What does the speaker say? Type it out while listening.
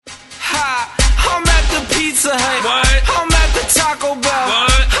Pizza Hut. What? I'm at the Taco Bell.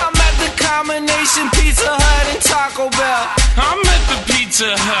 What? I'm at the combination Pizza Hut and Taco Bell. I'm at the Pizza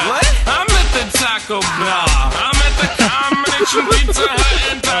Hut. What? I'm at the Taco Bell. I'm at the combination Pizza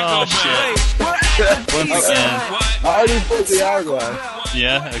Hut and Taco Bell. Wait, we're at the Pizza again. Hut. What? I already put the hourglass.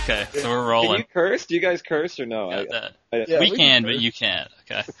 Yeah, okay, so we're Can rolling. you curse? Do you guys curse or no? Got that. Yeah, we we can, can but curse. you can't.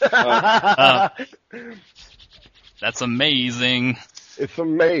 Okay. Oh, That's amazing. It's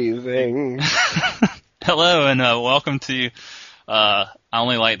amazing. Hello, and welcome to I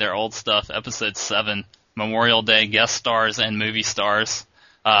Only Like Their Old Stuff, Episode 7, Memorial Day Guest Stars and Movie Stars.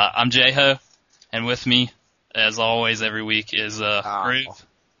 I'm J-Ho, and with me, as always, every week is Groove.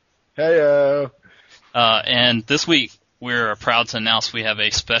 Heyo. And this week, we're proud to announce we have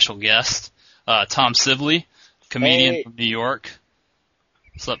a special guest, Tom Sibley, comedian Hey. from New York.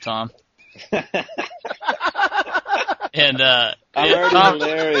 What's up, Tom? And I'm already Tom,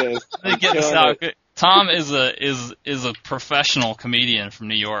 hilarious. let me get this out. Tom is a professional comedian from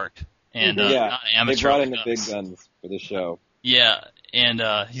New York, and Yeah, not an amateur. they brought in the like big us. guns for the show. Yeah, and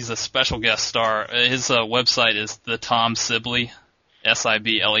he's a special guest star. His website is thetomsibley,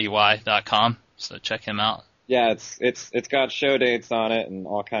 SIBLEY.com. So check him out. Yeah, it's got show dates on it and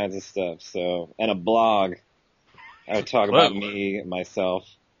all kinds of stuff. So, and a blog. I would talk about Whoa. me and myself.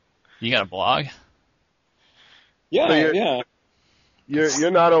 You got a blog? Yeah, So you're- yeah.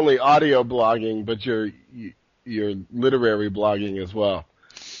 You're not only audio blogging, but you're literary blogging as well.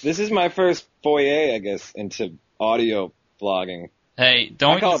 This is my first foyer, I guess, into audio blogging. Hey, I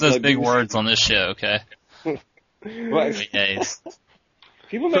don't call use it those like big music. words on this show, okay? What? Yes.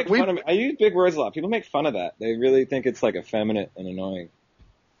 People So make fun of me. I use big words a lot. People make fun of that. They really think it's like effeminate and annoying.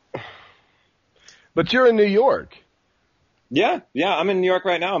 But you're in New York. Yeah, I'm in New York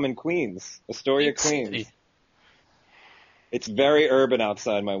right now. I'm in Queens, Astoria, Big Queens. city. It's very urban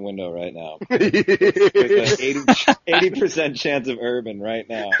outside my window right now. There's an 80% chance of urban right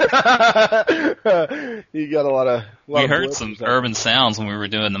now. You got a lot of. We heard some urban sounds when we were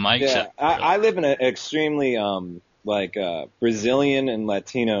doing the mic Yeah, check. I live in an extremely Brazilian and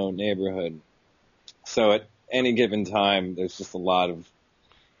Latino neighborhood. So at any given time, there's just a lot of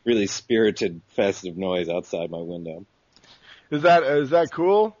really spirited, festive noise outside my window. Is that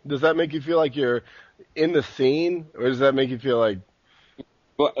cool? Does that make you feel like you're in the scene, or does that make you feel like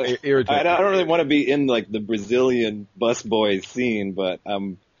But irritated? I don't really want to be in like the Brazilian busboy scene, but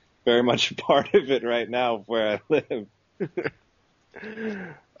I'm very much a part of it right now where I live.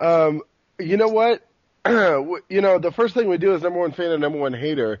 You know what? The first thing we do is number one fan and number one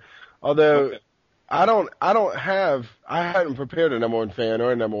hater. Although Okay. I hadn't prepared a number one fan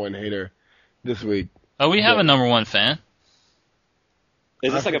or a number one hater this week. Oh, we have Yeah. a number one fan.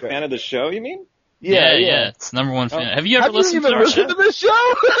 Is this I like a forgot. fan of the show, you mean? Yeah. It's number one fan. Oh. Have you ever Have you listened even to our listened show? to this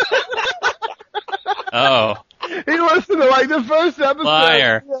show? Oh, He listened to like the first episode.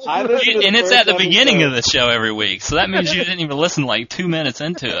 liar. I listened to the And it's first at the beginning of episode. the show every week, so that means you didn't even listen like 2 minutes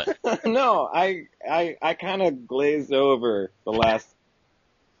into it. No, I kind of glazed over the last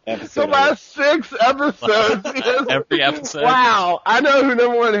The episode. last 6 episodes. Yes. Every episode. Wow, I know who number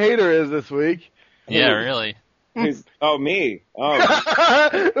one hater is this week. Yeah, really. Me.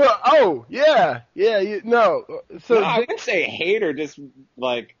 Oh. Oh, yeah. No. So No, I wouldn't say hater, just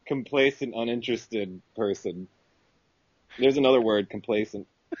like complacent, uninterested person. There's another word, complacent.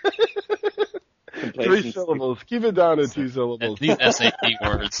 3 Complacency. syllables. Keep it down to 2 syllables. These SAT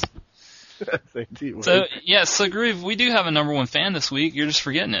words. SAT words. So Groove, we do have a number one fan this week. You're just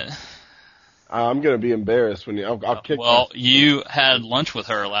forgetting it. I'm gonna be embarrassed when I'll kick. Well, this. you had lunch with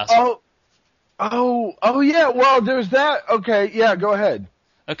her last week. Oh, yeah. Well, there's that. Okay, yeah. Go ahead.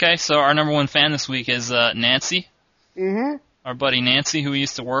 Okay, so our number one fan this week is Nancy, Mm-hmm. our buddy Nancy, who we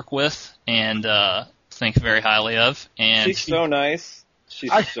used to work with and think very highly of. And She's so nice.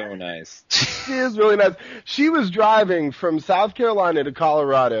 She's so nice. She is really nice. She was driving from South Carolina to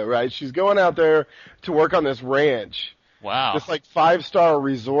Colorado, right? She's going out there to work on this ranch, wow. this like 5-star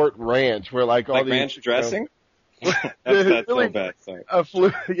resort ranch where like all Like these ranch dressing? That's Really- so bad. Sorry.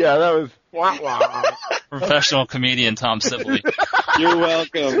 Yeah, that was. Wah, wah. Professional comedian Tom Sibley. You're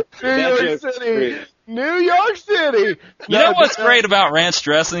welcome. New That York joke's City. great. New York City. You know what's great about ranch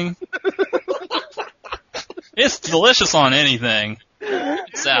dressing? It's delicious on anything.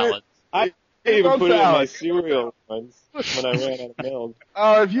 Salad. I didn't even on put it in my salad. cereal once when I ran out of milk.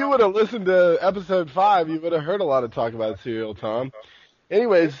 If you would have listened to episode 5, you would have heard a lot of talk about cereal, Tom.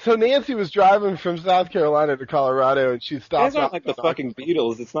 Anyways, so Nancy was driving from South Carolina to Colorado, and she stopped. It's not like the fucking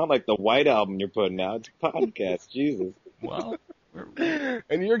Beatles. It's not like the White Album you're putting out. It's a podcast. Jesus. Well,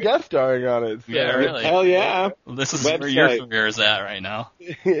 And you're guest starring on it. So. Yeah, really. Hell yeah. This is where your Website. career is at right now.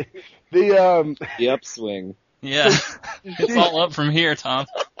 The upswing. Yeah. It's all up from here, Tom.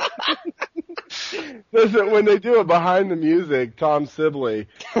 Listen, when they do it behind the music, Tom Sibley,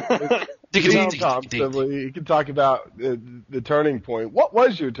 Tom Dig. Sibley, he can talk about the turning point. What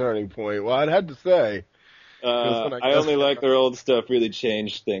was your turning point? Well, I'd have to say. I only like their old stuff really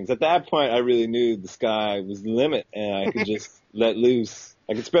changed things. At that point, I really knew the sky was the limit, and I could just let loose.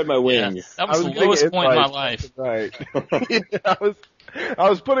 I could spread my Yeah, wings. that was the getting lowest point in my insights. life. Right. Yeah, I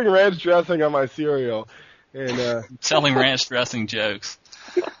was putting ranch dressing on my cereal, and Telling ranch dressing jokes.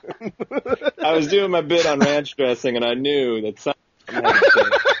 I was doing my bit on ranch dressing, and I knew that something had to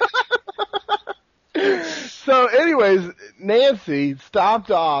change. so, anyways, Nancy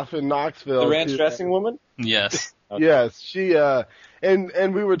stopped off in Knoxville. The ranch to- dressing woman? Yes. Yes, she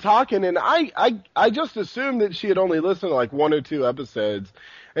and we were talking, and I just assumed that she had only listened to like 1 or 2 episodes,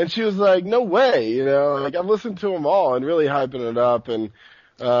 and she was like, "No way," like I've listened to them all and really hyping it up, and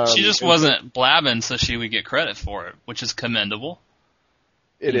She just wasn't blabbing so she would get credit for it, which is commendable.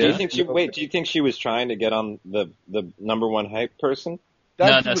 It Do is. you think do you think she was trying to get on the number one hype person?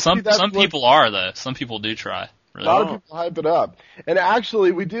 No, some people are, though. Some people do try. Really. A lot of people hype it up, and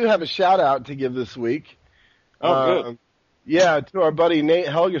actually, we do have a shout out to give this week. Oh, good. Yeah, to our buddy Nate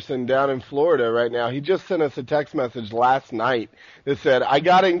Helgerson down in Florida right now. He just sent us a text message last night that said, "I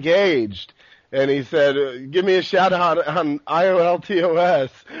got engaged," and he said, "Give me a shout out on IOLTOS,"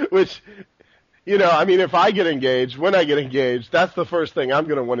 which. I mean, if I get engaged, when I get engaged, that's the first thing I'm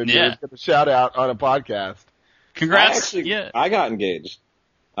going to want to do is get a shout out on a podcast. Congrats. I got engaged.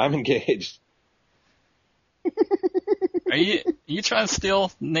 I'm engaged. Are you trying to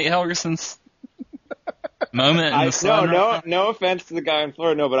steal Nate Helgerson's moment in the sun? No offense to the guy in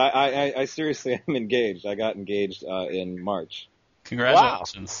Florida, no, but I seriously am engaged. I got engaged in March.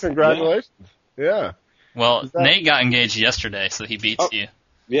 Congratulations. Wow. Congratulations. Yeah. Well, Nate got engaged yesterday, so he beats you.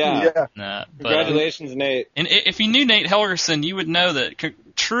 Yeah. But, Congratulations, Nate. And if you knew Nate Helgerson, you would know that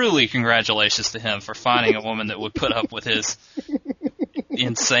truly congratulations to him for finding a woman that would put up with his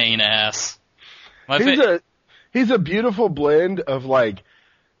insane ass. He's a beautiful blend of like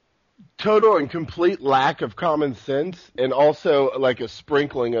total and complete lack of common sense and also like a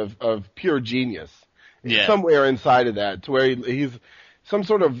sprinkling of pure genius. Yeah. Somewhere inside of that to where he's some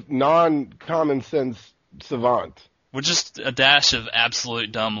sort of non-common sense savant. With just a dash of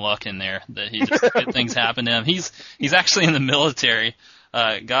absolute dumb luck in there that he just good things happen to him. He's actually in the military.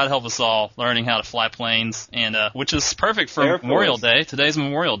 God help us all, learning how to fly planes, and which is perfect for Memorial Day. Today's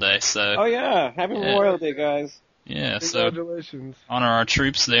Memorial Day, so. Oh yeah, happy Memorial Day, guys. Yeah, so Congratulations. Honor our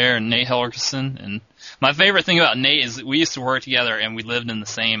troops there, and Nate Helgerson. And my favorite thing about Nate is that we used to work together, and we lived in the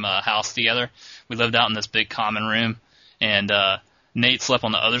same house together. We lived out in this big common room, and Nate slept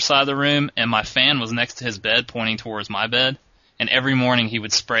on the other side of the room, and my fan was next to his bed, pointing towards my bed. And every morning he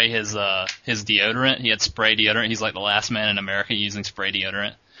would spray his deodorant. He had spray deodorant. He's like the last man in America using spray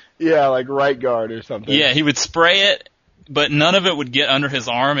deodorant. Yeah, like right guard or something. Yeah, he would spray it, but none of it would get under his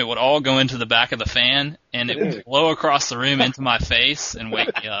arm. It would all go into the back of the fan, and it would blow across the room into my face and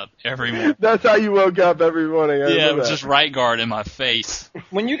wake me up every morning. That's how you woke up every morning. Yeah, it was just right guard in my face.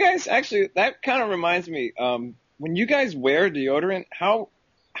 When you guys that kind of reminds me. When you guys wear deodorant, how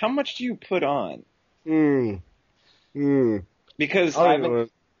much do you put on? Because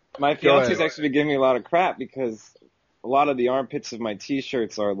my fiance's actually been giving me a lot of crap because a lot of the armpits of my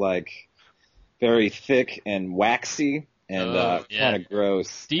t-shirts are like very thick and waxy and kind of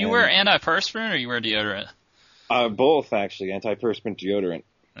gross. Do you wear antiperspirant or you wear deodorant? Both actually, antiperspirant deodorant.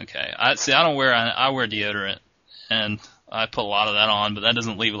 Okay, I wear deodorant and I put a lot of that on, but that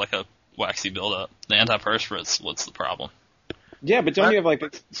doesn't leave like a waxy buildup. The antiperspirant's what's the problem? Yeah, but don't you have like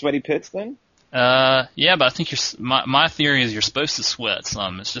sweaty pits then? Yeah, but I think my theory is you're supposed to sweat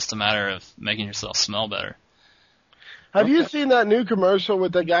some. It's just a matter of making yourself smell better. Have you seen that new commercial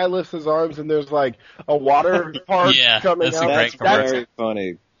with the guy lifts his arms and there's like a water park coming out? That's a great commercial. Very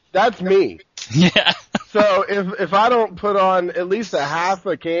funny. That's me. Yeah. So if I don't put on at least a half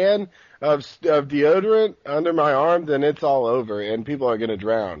a can of deodorant under my arm, then it's all over and people are going to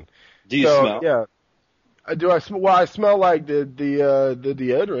drown. Do you smell? Yeah. Do I smell? Well, I smell like the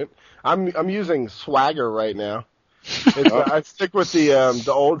deodorant. I'm using Swagger right now. I stick with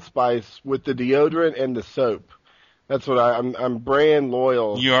the Old Spice with the deodorant and the soap. That's what I'm brand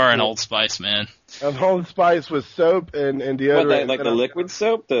loyal. You are an Old Spice man. I'm Old Spice with soap and deodorant. What, like the liquid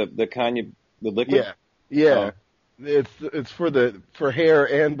soap, the kind the liquid. Yeah. Oh. It's for hair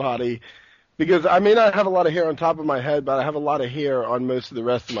and body. Because I may not have a lot of hair on top of my head, but I have a lot of hair on most of the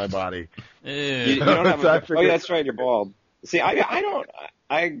rest of my body. Ew. You don't have oh, yeah, that's right, you're bald. See, I don't.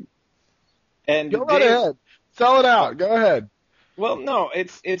 And go right ahead. Sell it out. Go ahead. Well, no,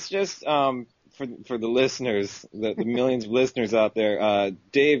 it's just for the listeners, the millions of listeners out there.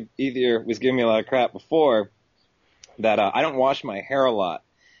 Dave either was giving me a lot of crap before that I don't wash my hair a lot,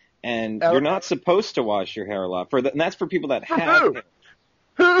 and you're not supposed to wash your hair a lot. And that's for people that have hair.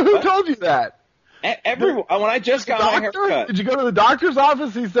 Who told you that? Everyone. When I just got my hair cut. Did you go to the doctor's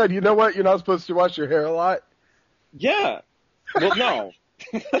office? He said, you know what? You're not supposed to wash your hair a lot. Yeah. Well, no.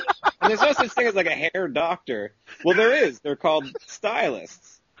 And there's no such thing as like a hair doctor. Well, there is. They're called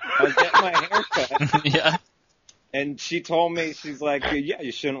stylists. I was getting my hair cut. Yeah. And she told me, she's like, yeah,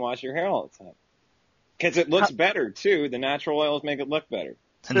 you shouldn't wash your hair all the time. Because it looks better, too. The natural oils make it look better.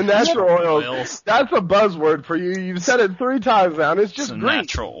 The natural oils. That's a buzzword for you. You've said it 3 times now, and it's just some great.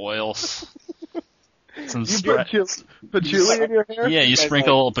 Natural oils. Some you put patchouli in your hair? Yeah, you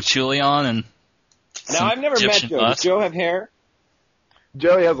sprinkle a little patchouli on and now, I've never met Joe. Does Joe have hair?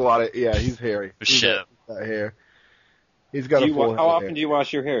 Joey has a lot of, he's hairy. Shit. He's got hair. He's got a full head. How often do you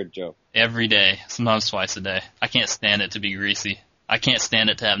wash your hair, Joe? Every day, sometimes twice a day. I can't stand it to be greasy. I can't stand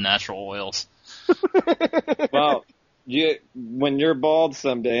it to have natural oils. Well, when you're bald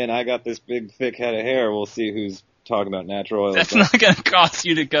someday and I got this big, thick head of hair, we'll see who's talking about natural oils. That's not going to cost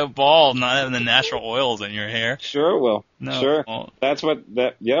you to go bald, not having the natural oils in your hair. Sure it will. No, sure. That's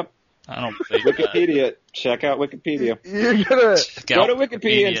yep. I don't think Wikipedia. That. Check out Wikipedia. You're gonna go to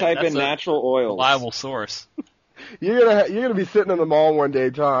Wikipedia and type in natural oils. Reliable source. You're gonna be sitting in the mall one day,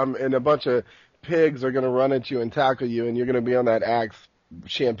 Tom, and a bunch of pigs are gonna run at you and tackle you, and you're gonna be on that Axe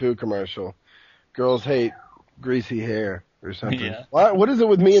shampoo commercial. Girls hate greasy hair or something. Yeah. What is it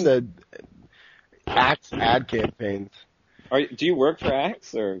with me and the Axe ad campaigns? Do you work for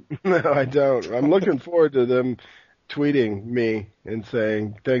Axe or? No, I don't. I'm looking forward to them tweeting me and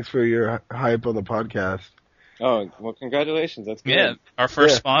saying, thanks for your hype on the podcast. Oh, well, congratulations. That's good. Yeah, our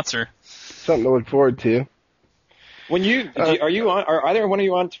first sponsor. Something to look forward to. When are you on, are either one of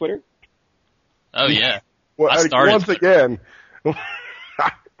you on Twitter? Oh, yeah. Well, I started once again.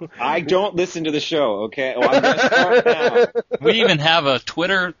 I don't listen to the show, okay? Well, I'm going to start now. We even have a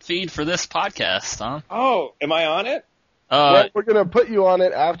Twitter feed for this podcast, Tom. Oh, am I on it? Well, we're going to put you on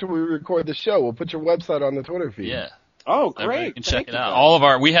it after we record the show. We'll put your website on the Twitter feed. Yeah. Oh, great. You can check it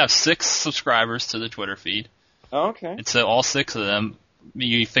out. We have 6 subscribers to the Twitter feed. Oh, okay. And so all 6 of them,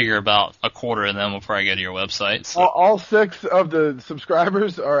 you figure about a quarter of them will probably go to your website. So. All 6 of the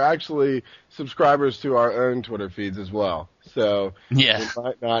subscribers are actually subscribers to our own Twitter feeds as well. So they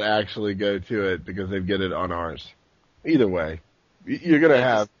might not actually go to it because they get it on ours. Either way, you're going to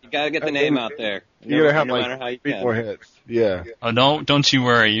have... You got to get the name out there. You're going to have like 3 more hits. Yeah. Oh, don't you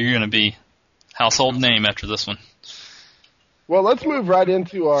worry. You're going to be household name after this one. Well, let's move right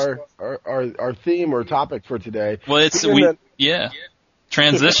into our theme or topic for today. Well,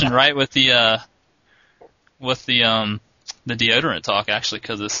 transition right with the deodorant talk actually,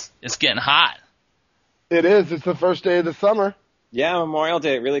 because it's getting hot. It is. It's the first day of the summer. Yeah, Memorial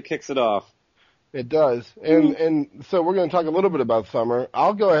Day. It really kicks it off. It does. And so we're going to talk a little bit about summer.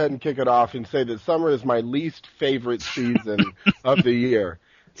 I'll go ahead and kick it off and say that summer is my least favorite season of the year.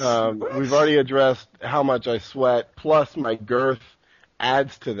 We've already addressed how much I sweat, plus my girth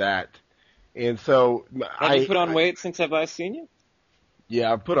adds to that. And so Have you put on weight since have I seen you?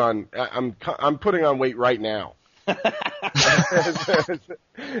 Yeah, I'm putting on weight right now.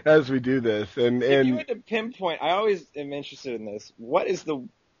 as we do this. And if you had to pinpoint, I always am interested in this. What is the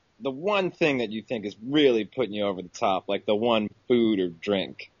one thing that you think is really putting you over the top, like the one food or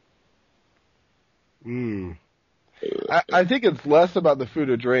drink? I think it's less about the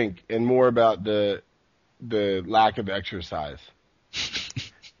food or drink and more about the lack of exercise.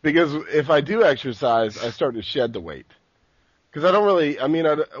 Because if I do exercise, I start to shed the weight. Because I don't really, I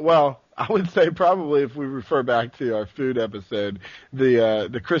would say probably if we refer back to our food episode,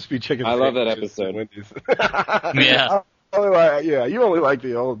 the crispy chicken. I love that episode. Yeah. You only like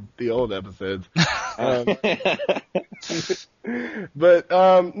the old episodes. But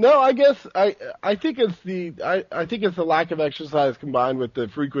no, I guess I think it's the lack of exercise combined with the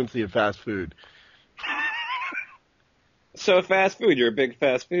frequency of fast food. So fast food, you're a big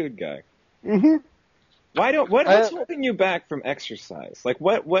fast food guy. Mm-hmm. What's holding you back from exercise? Like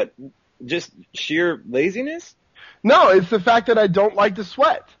what? Just sheer laziness? No, it's the fact that I don't like to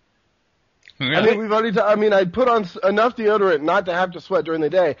sweat. Really? I put on enough deodorant not to have to sweat during the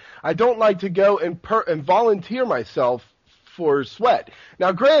day. I don't like to go and volunteer myself for sweat.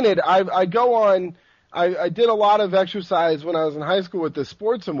 Now, granted, I did a lot of exercise when I was in high school with the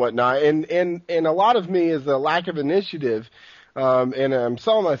sports and whatnot, and a lot of me is a lack of initiative. and I'm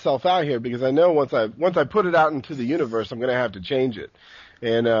selling myself out here because I know once I put it out into the universe, I'm going to have to change it.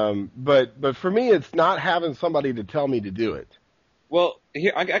 And but for me, it's not having somebody to tell me to do it. Well,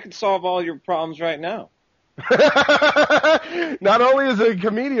 here I can solve all your problems right now. Not only is he a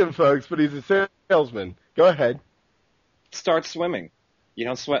comedian, folks, but he's a salesman. Go ahead. Start swimming. You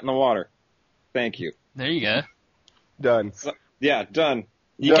don't sweat in the water. Thank you. There you go. Done. So, yeah, done.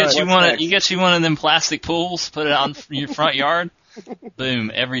 You get you one of them plastic pools, put it out in your front yard.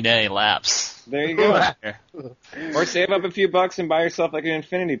 Boom, every day laps. There you go. Or save up a few bucks and buy yourself like an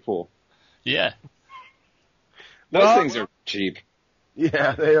infinity pool. Yeah. Those things are cheap.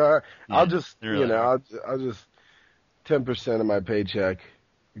 Yeah, they are. Yeah, I'll just, really I'll just 10% of my paycheck.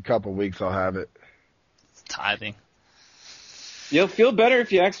 A couple weeks, I'll have it. It's tithing. You'll feel better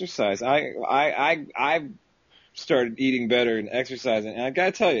if you exercise. I started eating better and exercising, and I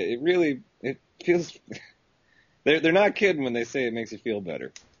gotta tell you, it feels. They're not kidding when they say it makes you feel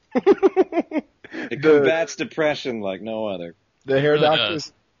better. It combats depression like no other. The hair It really doctors.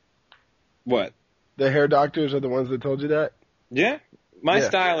 does. What? The hair doctors are the ones that told you that. Yeah. My Yeah.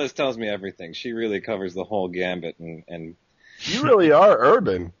 stylist tells me everything. She really covers the whole gambit, and You really are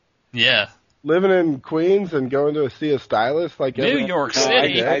urban. Yeah. Living in Queens and going to see a stylist like New every- York No,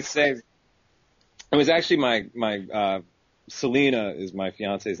 City. I say it was actually my Selena is my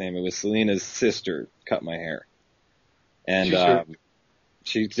fiance's name. It was Selena's sister cut my hair, and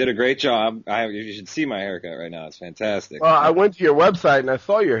she did a great job. You should see my haircut right now; it's fantastic. Well, I went to your website and I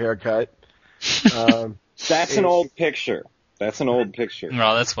saw your haircut. That's an old picture. That's an old picture.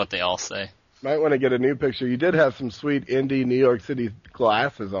 Well, that's what they all say. Might want to get a new picture. You did have some sweet indie New York City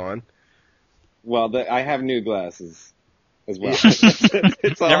glasses on. Well, I have new glasses as well.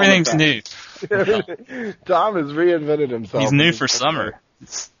 It's all Everything's about- new. Tom has reinvented himself. He's new for summer.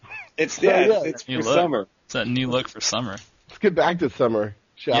 It's It's New for look. summer. that new look for summer. Let's get back to summer,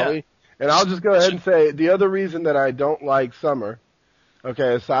 shall Yeah. we? And I'll just go ahead and say the other reason that I don't like summer,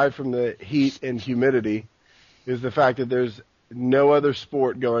 okay, aside from the heat and humidity, is the fact that there's no other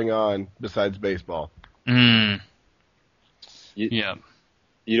sport going on besides baseball. Mm. You- Yeah.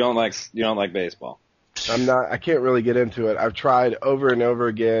 You don't like baseball. I can't really get into it. I've tried over and over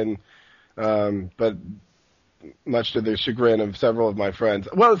again, but much to the chagrin of several of my friends.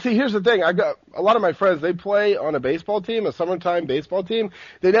 Well, see, here's the thing. I got a lot of my friends, they play on a baseball team, a summertime baseball team.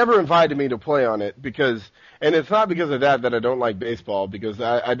 They never invited me to play on it and it's not because of that I don't like baseball, because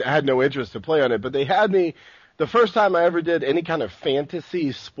I had no interest to play on it, but they had me, the first time I ever did any kind of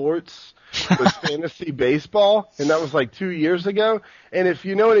fantasy sports was fantasy baseball, and that was like 2 years ago. And if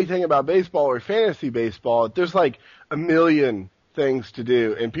you know anything about baseball or fantasy baseball, there's like a million things to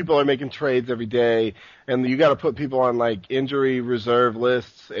do, and people are making trades every day, and you got to put people on like injury reserve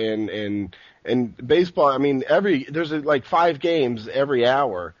lists, and baseball. I mean, there's like 5 games every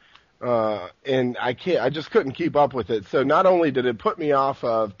hour, and I just couldn't keep up with it. So not only did it put me off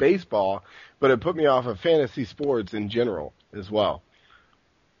of baseball, but it put me off of fantasy sports in general as well.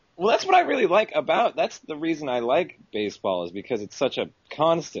 Well, that's what I really like that's the reason I like baseball, is because it's such a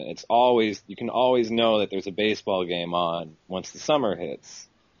constant. You can always know that there's a baseball game on once the summer hits.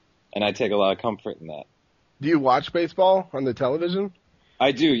 And I take a lot of comfort in that. Do you watch baseball on the television?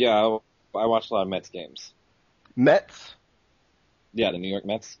 I do, yeah. I watch a lot of Mets games. Mets? Yeah, the New York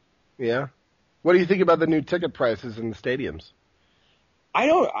Mets. Yeah. What do you think about the new ticket prices in the stadiums?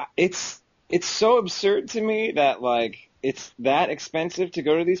 It's so absurd to me that, like, it's that expensive to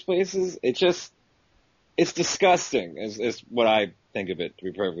go to these places. It's disgusting is what I think of it, to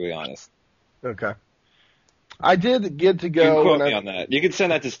be perfectly honest. Okay. I did get to You go. can quote me on that. You can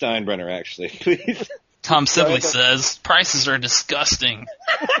send that to Steinbrenner, actually, please. Tom Sibley says prices are disgusting.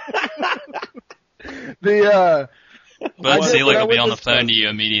 The But did- Zelig when I will be went on the to- phone to you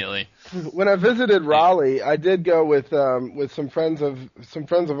immediately. when I visited Raleigh, I did go with some friends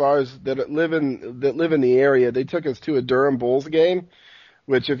of ours that live in the area. They took us to a Durham Bulls game,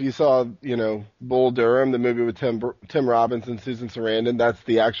 which if you saw, Bull Durham, the movie with Tim Robbins and Susan Sarandon, that's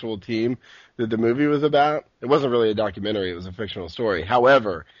the actual team that the movie was about. It wasn't really a documentary; it was a fictional story.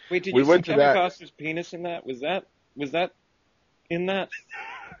 However, Wait, did we you went see to Kevin that. Costner's penis in that? Was that in that?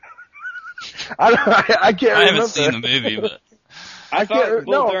 I can't I remember. haven't seen the movie, but I thought can't-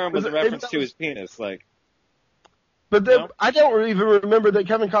 Bull no, Durham was a it- reference it- to his penis. Like, But No? I don't even remember that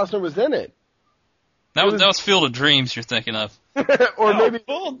Kevin Costner was in it, that was Field of Dreams you're thinking of. or No, maybe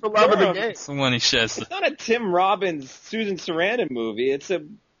Bull The Love of the Durham. Game. It's the one he shows. it's not a Tim Robbins, Susan Sarandon movie.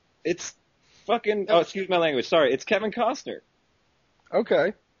 It's fucking. Oh, excuse my language. Sorry, it's Kevin Costner.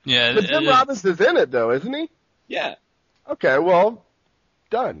 Okay, Yeah, but Tim Robbins is in it though, isn't he? Yeah. Okay, well,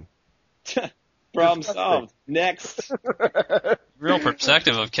 done. Problem solved. Next. Real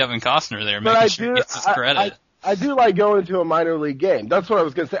perspective of Kevin Costner there, making sure he gets his credit. I do like going to a minor league game. That's what I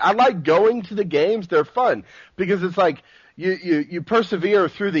was going to say. I like going to the games. They're fun because it's like you persevere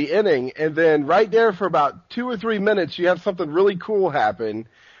through the inning, and then right there for about 2 or 3 minutes, you have something really cool happen.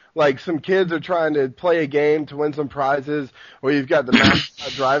 Like some kids are trying to play a game to win some prizes, or you've got the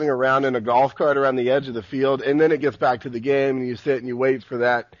mascot driving around in a golf cart around the edge of the field, and then it gets back to the game, and you sit and you wait for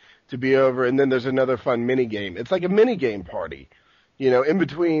that to be over, and then there's another fun mini game. It's like a mini game party, in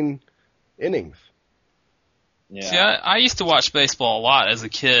between innings. Yeah. See, I used to watch baseball a lot as a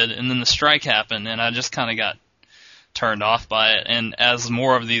kid, and then the strike happened, and I just kind of got turned off by it. And as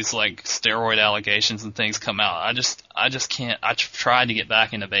more of these like steroid allegations and things come out, I just can't. I tried to get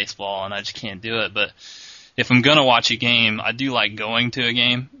back into baseball, and I just can't do it. But if I'm gonna watch a game, I do like going to a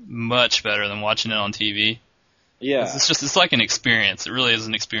game much better than watching it on TV. Yeah, it's like an experience. It really is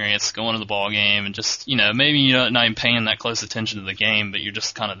an experience going to the ball game and just maybe you're not even paying that close attention to the game, but you're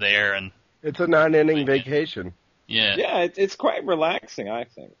just kind of there. And it's a 9-inning vacation. Yeah. Yeah, it's quite relaxing, I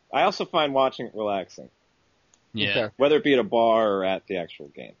think. I also find watching it relaxing. Yeah. Okay. Whether it be at a bar or at the actual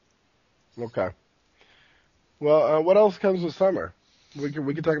game. Okay. Well, what else comes with summer? We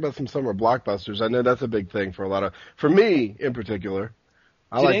could talk about some summer blockbusters. I know that's a big thing for me in particular.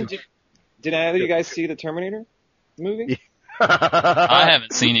 Did either of you guys see the Terminator movie? I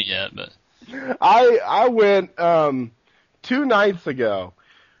haven't seen it yet, but I went 2 nights ago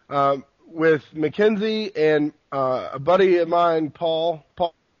with Mackenzie and a buddy of mine, Paul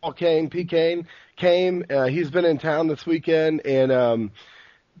Kane. P. Kane came. He's been in town this weekend, and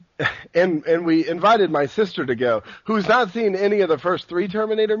we invited my sister to go, who's not seen any of the first 3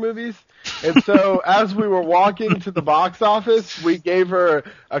 Terminator movies. And so as we were walking to the box office, we gave her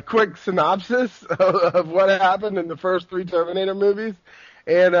a quick synopsis of what happened in the first 3 Terminator movies.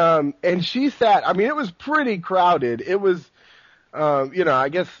 And she sat, I mean, it was pretty crowded. It was, I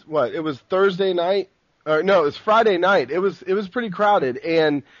guess it was Thursday night, or no, it was Friday night. It was pretty crowded,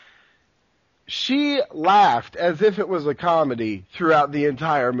 and she laughed as if it was a comedy throughout the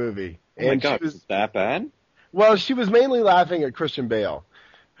entire movie. Oh my God, was that bad? Well, she was mainly laughing at Christian Bale,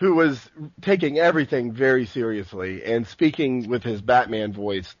 who was taking everything very seriously and speaking with his Batman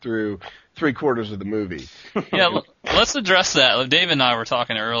voice through 3/4 of the movie. Yeah, let's address that. Dave and I were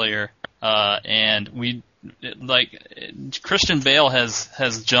talking earlier, and Christian Bale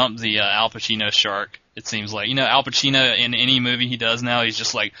has jumped the Al Pacino shark, it seems like. Al Pacino in any movie he does now, he's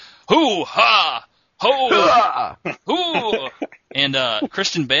just like, hoo, ha, ho, hoo. And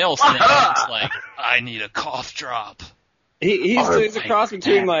Christian Bale stands like, I need a cough drop. He's a cross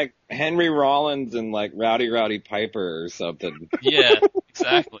between like Henry Rollins and like Rowdy Piper or something. Yeah,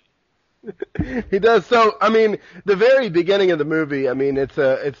 exactly. He does. So, I mean, the very beginning of the movie, I mean, it's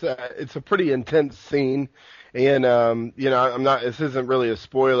a pretty intense scene. And, this isn't really a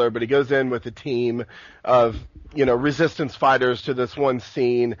spoiler, but he goes in with a team of, resistance fighters to this one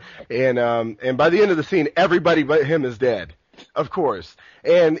scene. And by the end of the scene, everybody but him is dead. Of course.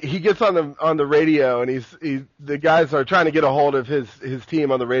 And he gets on the radio, and the guys are trying to get a hold of his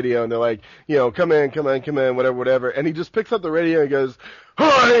team on the radio, and they're like, come in, whatever. And he just picks up the radio and goes,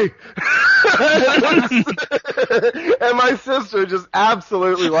 hi! And my sister just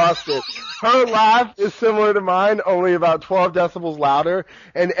absolutely lost it. Her laugh is similar to mine, only about 12 decibels louder,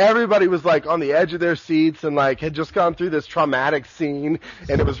 and everybody was like on the edge of their seats and like had just gone through this traumatic scene,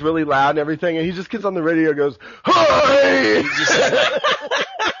 and it was really loud and everything, and he just gets on the radio and goes, hi!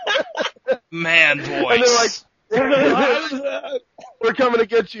 Man voice. And they're like, we're coming to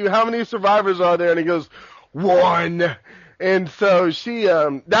get you. How many survivors are there? And he goes, 1. And so she,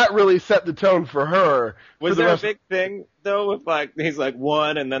 that really set the tone for her. Was there a big thing, though, with like, he's like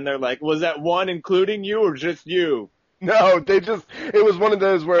 1, and then they're like, was that 1 including you or just you? No, it was one of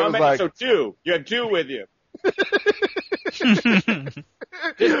those where it was like. So 2. You had 2 with you. We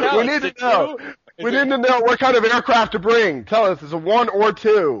need to know. We need to know what kind of aircraft to bring. Tell us, is it 1 or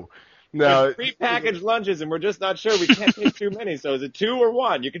 2? No. There's prepackaged lunches, and we're just not sure. We can't take too many. So is it 2 or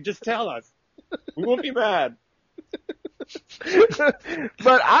 1? You can just tell us. We won't be mad.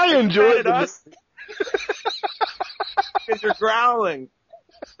 But I enjoyed it. Because you're growling.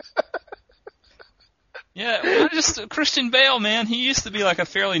 Yeah, Christian Bale, man, he used to be like a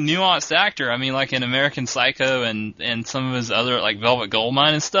fairly nuanced actor. I mean, like in American Psycho and some of his other, like Velvet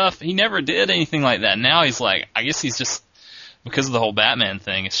Goldmine and stuff, he never did anything like that. Now he's like, I guess he's just, because of the whole Batman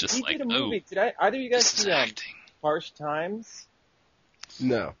thing, it's just Did either of you guys see Harsh Times?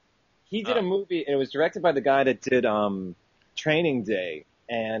 No. He did a movie, and it was directed by the guy that did Training Day.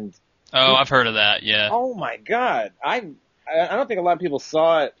 And I've heard of that, yeah. Oh my God. I don't think a lot of people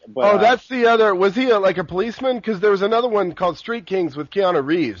saw it. But, that's the other. Was he like a policeman? Because there was another one called Street Kings with Keanu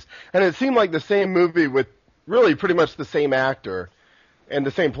Reeves, and it seemed like the same movie with really pretty much the same actor and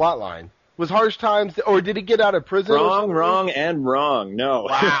the same plot line. Was Harsh Times, or did he get out of prison? Wrong, and wrong. No.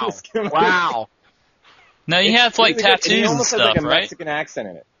 Wow. Wow. No, he has like tattoos he and almost stuff, has, like, a right? Mexican accent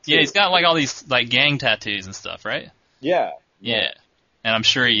in it. Too. Yeah, he's got like all these like gang tattoos and stuff, right? Yeah. Yeah. And I'm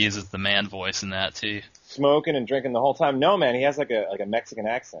sure he uses the man voice in that too. Smoking and drinking the whole time. No, man, he has like a Mexican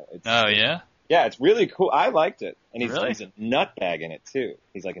accent. Oh yeah. Yeah, it's really cool. I liked it, and he's Really? a nutbag in it too.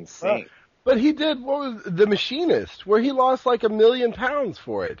 He's like insane. But he did, what was The Machinist, where he lost like 1 million pounds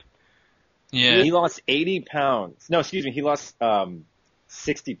for it. Yeah. He lost 80 pounds. No, excuse me. He lost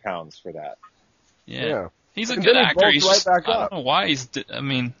 60 pounds for that. Yeah. He's a And good then he actor. bulked He's right just, back I up. don't know why he's.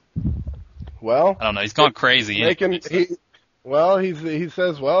 Well, I don't know. He's gone crazy. he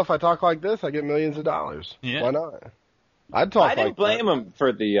says, well, if I talk like this, I get millions of dollars. Yeah. Why not? I'd talk I didn't blame him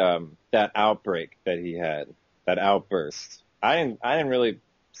for the that outbreak that he had, that outburst. I didn't really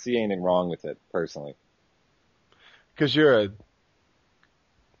see anything wrong with it personally. Because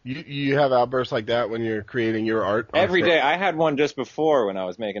you have outbursts like that when you're creating your art? Every day. I had one just before when I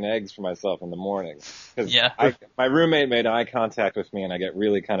was making eggs for myself in the morning. 'Cause Yeah. my roommate made eye contact with me, and I get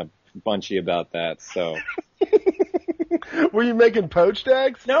really kind of bunchy about that. So Were you making poached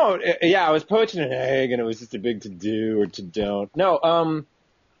eggs? no, yeah, I was poaching an egg, and it was just a big to do or to don't. No,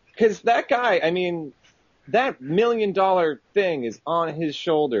 because that guy, I mean, that $1 million thing is on his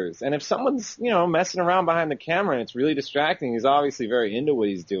shoulders, and if someone's messing around behind the camera and it's really distracting, he's obviously very into what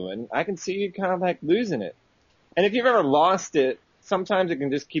he's doing. I can see you kind of like losing it. And if you've ever lost it, sometimes it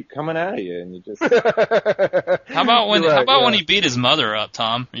can just keep coming at you, and you just. How about when? Right, how about when yeah. he beat his mother up,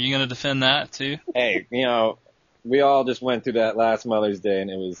 Tom? Are you going to defend that too? Hey, we all just went through that last Mother's Day, and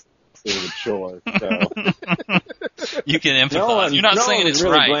it was a chore. So You can empathize. You're not no saying one it's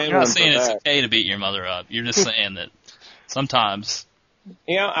really right. blaming You're not him saying for it's that. okay to beat your mother up. You're just saying that sometimes.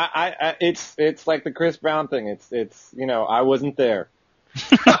 It's like the Chris Brown thing. It's I wasn't there.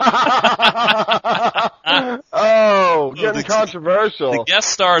 Oh, getting the controversial. The guest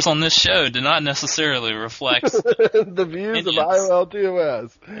stars on this show do not necessarily reflect. The views of Opinions.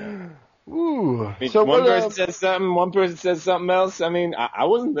 IOLTOS. Ooh. I mean, So one what, person says something, one person says something else. I mean, I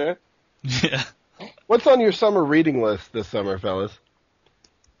wasn't there. Yeah. what's on your summer reading list this summer, fellas?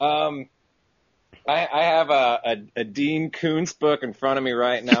 I have a Dean Koontz book in front of me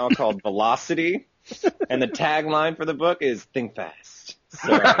right now called Velocity, and the tagline for the book is "Think Fast."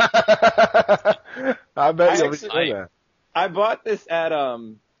 So I bet you'll be doing that. I bought this at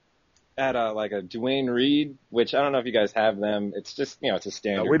like a Duane Reade, which I don't know if you guys have them. It's just it's a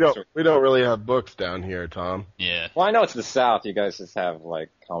standard. No, we don't really have books down here, Tom. Yeah. Well, I know it's the South. You guys just have like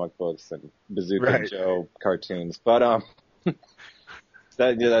comic books and Bazooka Right. Joe cartoons, but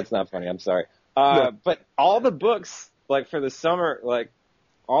that's not funny. I'm sorry. No. But all the books, like for the summer, like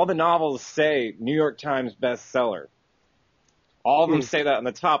all the novels say New York Times bestseller. All of them say that on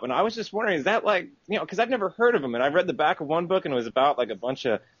the top, and I was just wondering, is that like because I've never heard of them, and I read the back of one book, and it was about like a bunch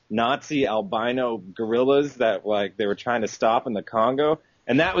of Nazi albino guerrillas that like they were trying to stop in the Congo,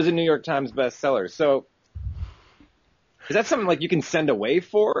 and that was a New York Times bestseller. So. Is that something like you can send away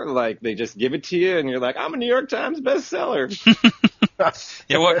for? Like they just give it to you and you're like, I'm a New York Times bestseller.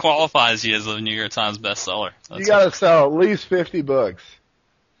 Yeah, what qualifies you as a New York Times bestseller? You got to sell at least 50 books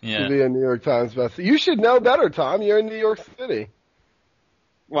to Yeah. be a New York Times bestseller. You should know better, Tom. You're in New York City.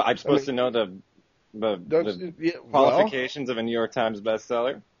 Well, I'm supposed to know Don't the you, yeah, qualifications of a New York Times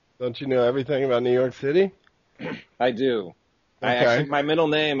bestseller. don't you know everything about New York City? I do. Okay. My middle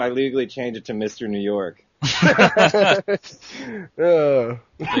name, I legally changed it to Mr. New York.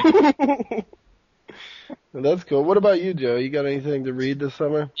 That's cool. What about you, Joe? You got anything to read this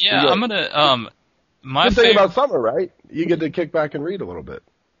summer? Yeah, You got- I'm gonna my Good thing favorite. about summer, right? You get to kick back and read a little bit.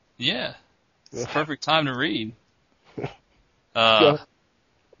 Yeah, it's the perfect time to read. Yeah.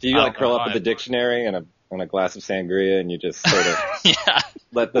 Do you I like don't curl know up with why. a dictionary and a glass of sangria and you just sort of Yeah,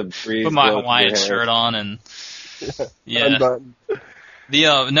 let the breeze put my blow through Hawaiian your hair? shirt on and yeah. Unbuttoned. The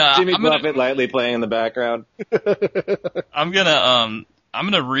no, Jimmy I'm gonna Buffett lightly playing in the background. I'm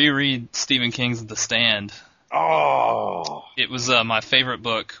gonna reread Stephen King's The Stand. Oh, It was my favorite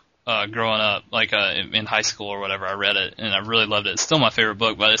book growing up, like in high school or whatever. I read it and I really loved it. It's still my favorite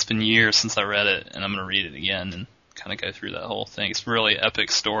book, but it's been years since I read it, and I'm gonna read it again and kind of go through that whole thing. It's a really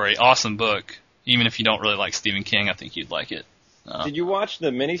epic story, awesome book. Even if you don't really like Stephen King, I think you'd like it. did you watch the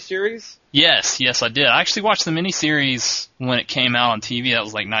miniseries? Yes, I did. I actually watched the miniseries when it came out on TV. That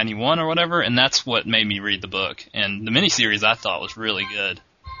was like 91 or whatever, and that's what made me read the book. And the miniseries I thought was really good.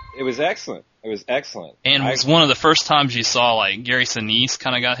 It was excellent. It was excellent. And it was one of the first times you saw, like, Gary Sinise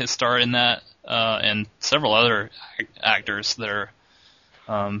kind of got his start in that, and several other actors that are...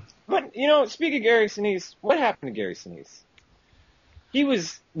 But, speaking of Gary Sinise, what happened to Gary Sinise? He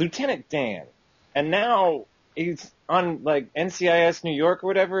was Lieutenant Dan, and now he's on, like, NCIS New York or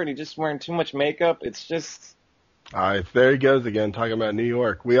whatever, and he's just wearing too much makeup. It's just... There he goes again, talking about New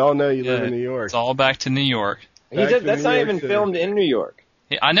York. We all know you live in New York. It's all back to New York. That's not even filmed in New York.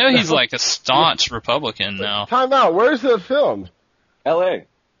 I know he's like a staunch Republican now. Time out. Where's it filmed? L.A.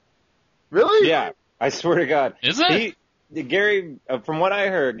 Really? Yeah, I swear to God. Is it? Gary, from what I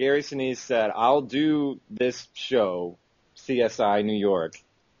heard, Gary Sinise said, I'll do this show, CSI New York,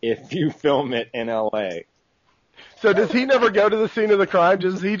 if you film it in L.A. So does he never go to the scene of the crime?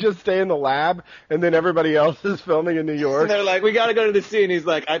 Does he just stay in the lab, and then everybody else is filming in New York? And they're like, we got to go to the scene. He's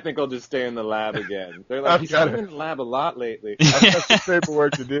like, I think I'll just stay in the lab again. They're like, he's been in the lab a lot lately. I've got some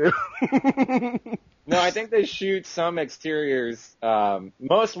paperwork to do. No, I think they shoot some exteriors.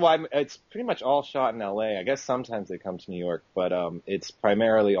 It's pretty much all shot in L.A. I guess sometimes they come to New York, but it's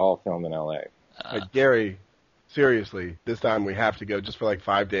primarily all filmed in L.A. Gary, seriously, this time we have to go just for like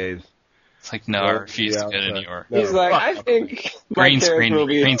 5 days. It's like, no, I refuse to go to New York. He's like, I think green screen will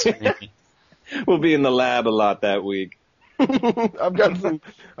be in the lab a lot that week. I've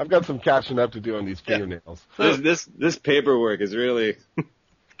got some catching up to do on these fingernails. This paperwork is really.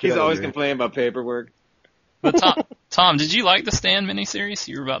 He's always complaining about paperwork. But Tom, did you like the Stand miniseries?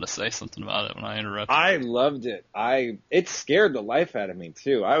 You were about to say something about it when I interrupted. I loved it. It scared the life out of me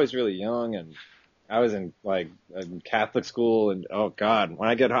too. I was really young and I was in Catholic school, and oh god, when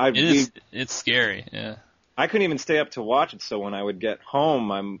I get home, it's scary. Yeah, I couldn't even stay up to watch it. So when I would get home,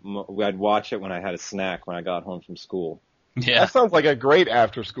 I'd watch it when I had a snack when I got home from school. Yeah, that sounds like a great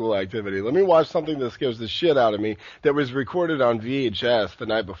after-school activity. Let me watch something that scares the shit out of me that was recorded on VHS the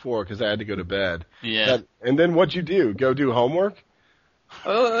night before because I had to go to bed. Yeah, and then what'd you do? Go do homework?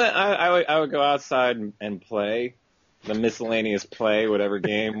 Well, I would go outside and play. The miscellaneous play, whatever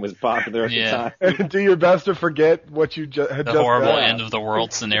game was popular at the time. And do your best to forget what you had just the horrible done. end of the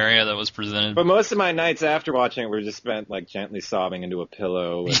world scenario that was presented. But most of my nights after watching it were just spent like gently sobbing into a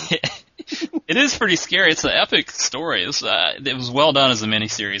pillow. And... It is pretty scary. It's an epic story. It was well done as a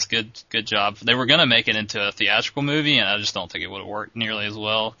miniseries. Good job. They were going to make it into a theatrical movie, and I just don't think it would have worked nearly as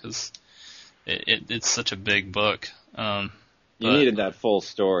well because it's such a big book. You needed that full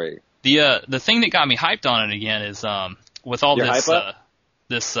story. The thing that got me hyped on it again is with all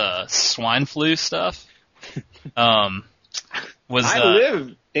this swine flu stuff. I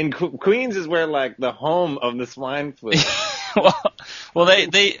live in Queens is where like the home of the swine flu.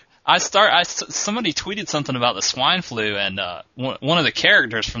 Somebody tweeted something about the swine flu, and one of the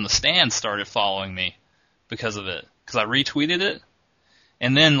characters from The Stand started following me because of it, because I retweeted it.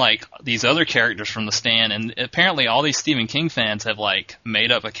 And then, like, these other characters from The Stand, and apparently all these Stephen King fans have, like,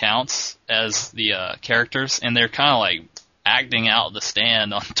 made up accounts as the characters, and they're kind of, like, acting out The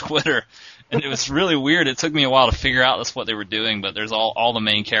Stand on Twitter. And it was really weird. It took me a while to figure out that's what they were doing, but there's all the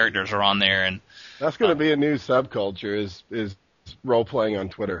main characters are on there. And that's going to be a new subculture, is role-playing on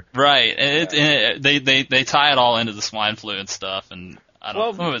Twitter. Right. And they tie it all into the swine flu and stuff, and I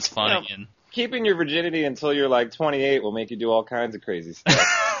don't know, some of it's funny. And keeping your virginity until you're like 28 will make you do all kinds of crazy stuff.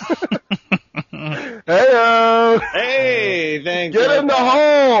 Hey-o! Hey, thanks. Get in the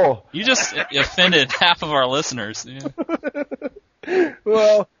hole! You just offended half of our listeners. Yeah.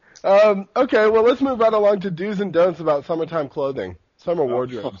 Well, okay, well, let's move right along to do's and don'ts about summertime clothing, summer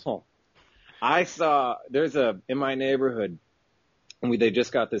wardrobes. I saw, in my neighborhood, they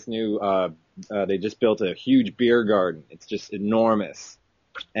just got this new, they just built a huge beer garden. It's just enormous.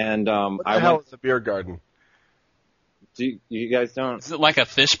 And what the hell is a beer garden? Do you guys don't? Is it like a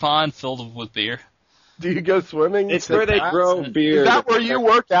fish pond filled with beer? Do you go swimming? It's where they grow beer. Is that where you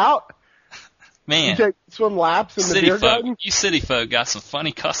work out? Man, you swim laps in the beer garden? You city folk got some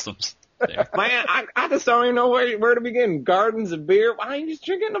funny customs there. Man, I just don't even know where to begin. Gardens of beer? Why don't you just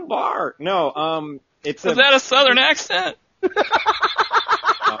drink in a bar? No, is that a southern accent?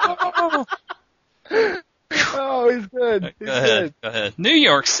 Oh, he's good. Go ahead. New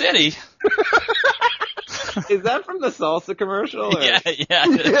York City. Is that from the salsa commercial? Or? Yeah.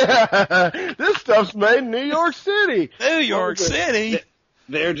 Yeah. This stuff's made in New York City. New York City.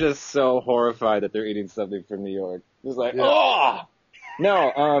 They're just so horrified that they're eating something from New York. It's like, oh!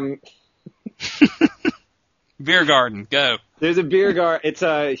 No, Beer garden, go. There's a beer garden. It's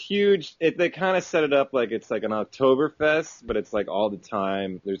a huge, they kind of set it up like it's like an Oktoberfest, but it's like all the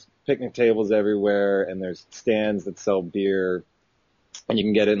time. There's picnic tables everywhere, and there's stands that sell beer, and you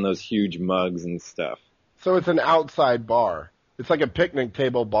can get it in those huge mugs and stuff. So it's an outside bar. It's like a picnic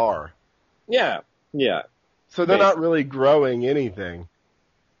table bar. Yeah. So they're not really growing anything.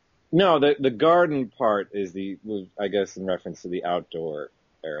 No, the garden part was I guess in reference to the outdoor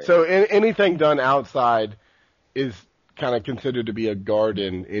area. So anything done outside is kind of considered to be a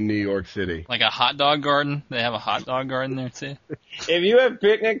garden in New York City. Like a hot dog garden? They have a hot dog garden there too? If you have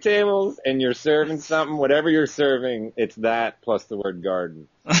picnic tables and you're serving something, whatever you're serving, it's that plus the word garden.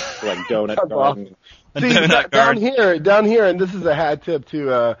 Like donut garden. See, down here, and this is a hat tip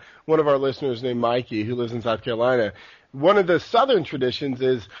to one of our listeners named Mikey who lives in South Carolina. One of the southern traditions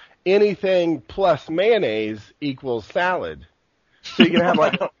is anything plus mayonnaise equals salad. So you can have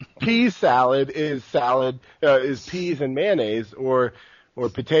like pea salad is peas and mayonnaise, or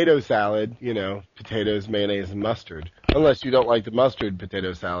potato salad, potatoes, mayonnaise, and mustard. Unless you don't like the mustard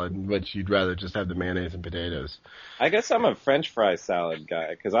potato salad, in which you'd rather just have the mayonnaise and potatoes. I guess I'm a French fry salad guy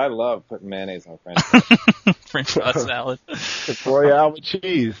because I love putting mayonnaise on French fries. French fry salad. Royale with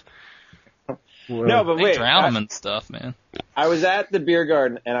cheese. No, but wait. They drown them and stuff, man. I was at the beer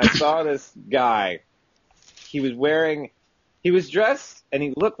garden and I saw this guy. He was dressed and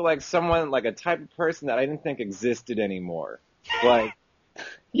he looked like someone, like a type of person that I didn't think existed anymore. Like,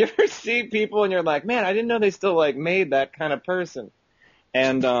 you ever see people and you're like, man, I didn't know they still like made that kind of person.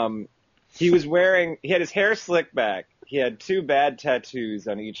 And he had his hair slicked back. He had 2 bad tattoos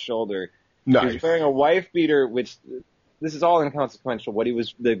on each shoulder. Nice. He was wearing a wife beater, which this is all inconsequential.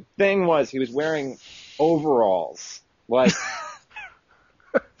 The thing was he was wearing overalls. Like,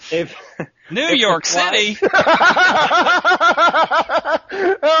 New York City.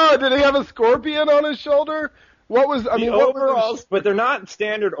 Oh, did he have a scorpion on his shoulder? Overalls, but they're not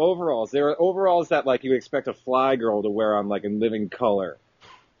standard overalls. They were overalls that like you expect a fly girl to wear on like in living color.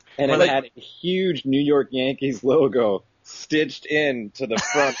 And it had a huge New York Yankees logo stitched into the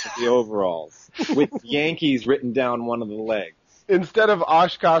front of the overalls with Yankees written down one of the legs. Instead of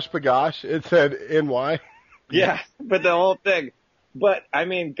Oshkosh Bagosh, it said NY. Yeah, but the whole thing. But, I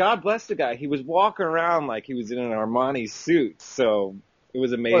mean, God bless the guy. He was walking around like he was in an Armani suit, so it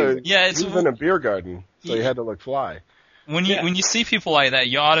was amazing. Well, he was in a beer garden, so he had to look fly. When you see people like that,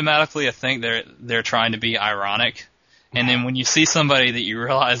 you automatically think they're trying to be ironic, and then when you see somebody that you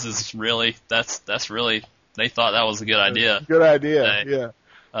realize is really that's really they thought that was a good idea. Good idea, yeah.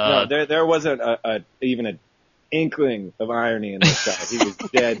 No, there wasn't even an inkling of irony in this guy. He was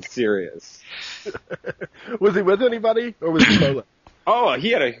dead serious. Was he with anybody, or was he solo? Oh, he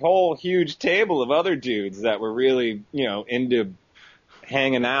had a whole huge table of other dudes that were really, into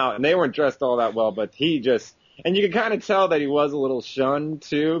hanging out, and they weren't dressed all that well, but and you could kind of tell that he was a little shunned,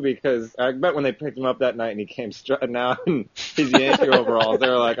 too, because I bet when they picked him up that night and he came strutting out in his Yankee overalls, they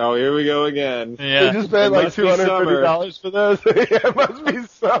were like, oh, here we go again. Yeah. They just paid like $250 for those. It must be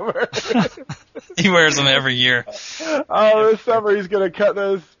summer. He wears them every year. Oh, this summer he's going to cut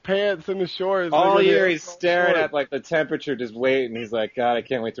those pants and the shorts. All year he's staring at like the temperature, just waiting. He's like, God, I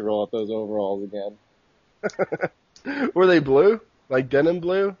can't wait to roll up those overalls again. Were they blue? Like denim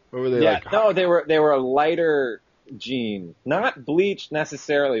blue? Or were they no, they were a lighter jean. Not bleached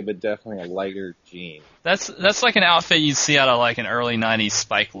necessarily, but definitely a lighter jean. That's like an outfit you'd see out of like an early 90s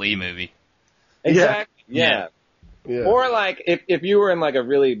Spike Lee movie. Exactly. Yeah. Or like if you were in like a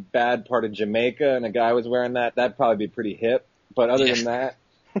really bad part of Jamaica and a guy was wearing that'd probably be pretty hip. But other than that,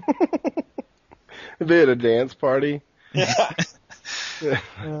 if they had a dance party. Yeah.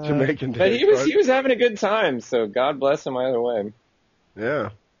 Jamaican dance but he party. was having a good time, so God bless him either way. Yeah.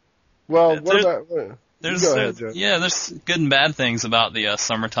 Well, there's good and bad things about the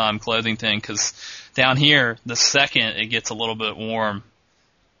summertime clothing thing, because down here, the second it gets a little bit warm,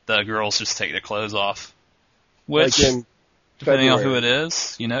 the girls just take their clothes off. Which, like in depending on who it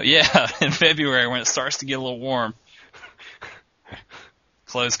is, in February when it starts to get a little warm,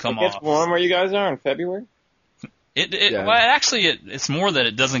 clothes come off. It gets warm where you guys are in February? Well, actually, it's more that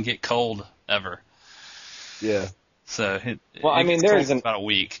it doesn't get cold ever. Yeah. So there's about a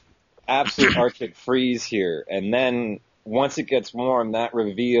week. Absolute Arctic freeze here, and then once it gets warm, that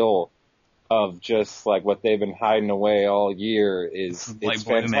reveal of just like what they've been hiding away all year it's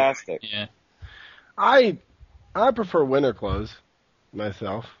fantastic. Yeah. I prefer winter clothes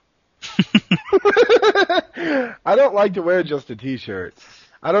myself. I don't like to wear just a t-shirt.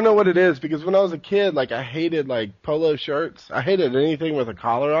 I don't know what it is, because when I was a kid, like, I hated, like, polo shirts. I hated anything with a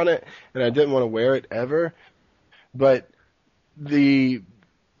collar on it, and I didn't want to wear it ever. But I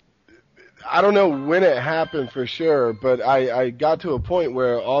don't know when it happened for sure, but I got to a point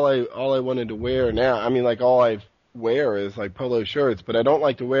where all I wanted to wear now, I mean, like, all I've wear is like polo shirts, but I don't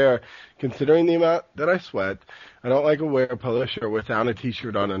like to wear, considering the amount that I sweat, I don't like to wear a polo shirt without a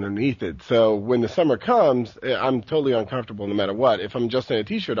t-shirt on underneath it. So when the summer comes, I'm totally uncomfortable no matter what. If I'm just in a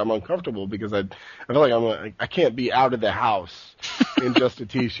t-shirt, I'm uncomfortable because I feel like I can't be out of the house in just a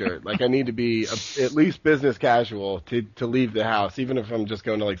t-shirt. Like I need to be at least business casual to leave the house, even if I'm just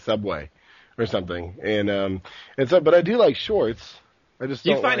going to like Subway or something. And so, but I do like shorts. I just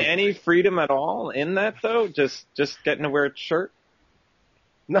do you find any freedom at all in that though? Just getting to wear a shirt?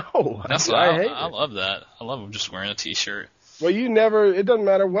 No, that's I love that. I love just wearing a t-shirt. Well, it doesn't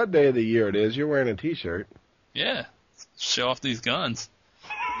matter what day of the year it is, you're wearing a t-shirt. Yeah. Show off these guns.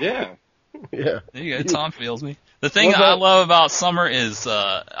 Yeah. Yeah. There you go. Tom feels me. The thing I love about summer is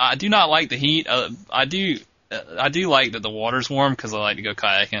I do not like the heat. I do like that the water's warm because I like to go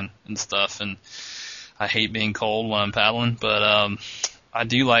kayaking and stuff, and I hate being cold when I'm paddling, but I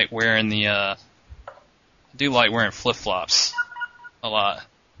do like wearing flip-flops a lot.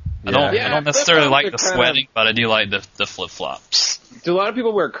 Yeah. I don't necessarily like the sweating, but I do like the flip-flops. Do a lot of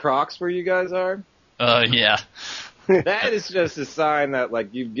people wear Crocs where you guys are? Yeah. That is just a sign that, like,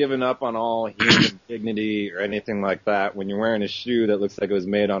 you've given up on all human dignity or anything like that when you're wearing a shoe that looks like it was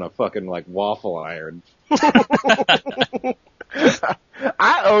made on a fucking, like, waffle iron.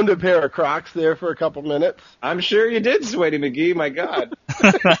 I owned a pair of Crocs there for a couple minutes. I'm sure you did, Sweaty McGee, my God.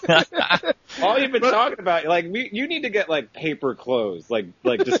 All you've been talking about, like, you need to get, like, paper clothes, like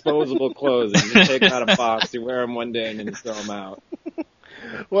disposable clothes, and you just take them out of a box, you wear them one day, and then you throw them out.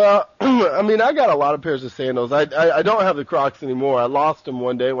 Well, I mean, I got a lot of pairs of sandals. I don't have the Crocs anymore. I lost them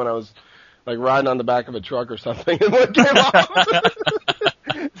one day when I was, like, riding on the back of a truck or something, and one came off.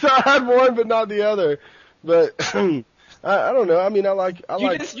 So I had one, but not the other. But I don't know. I mean,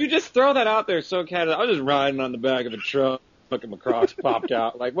 You just throw that out there so casual. I was just riding on the back of a truck, fucking my Crocs popped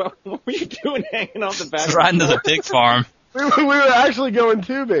out. Like, what were you doing hanging off the back? Just riding to the pig farm. We were actually going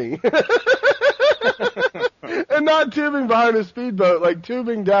tubing. And not tubing behind a speedboat, like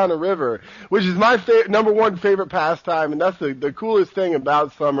tubing down a river, which is my number one favorite pastime, and that's the coolest thing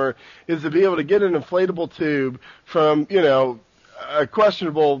about summer, is to be able to get an inflatable tube from, a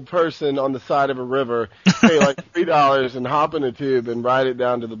questionable person on the side of a river, pay like $3 and hop in a tube and ride it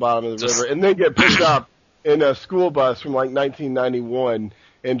down to the bottom of the river, and then get picked up in a school bus from like 1991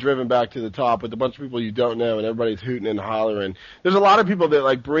 and driven back to the top with a bunch of people you don't know, and everybody's hooting and hollering. There's a lot of people that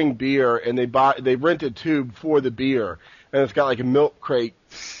like bring beer and they rent a tube for the beer, and it's got like a milk crate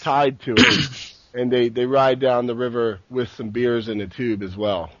tied to it, and they ride down the river with some beers in a tube as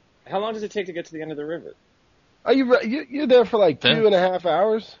well. How long does it take to get to the end of the river? Are you're there for like 2.5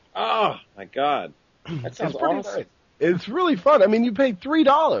 hours? Oh my God, that sounds awesome. Nice. It's really fun. I mean, you pay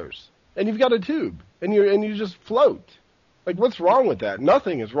 $3 and you've got a tube and you just float. Like, what's wrong with that?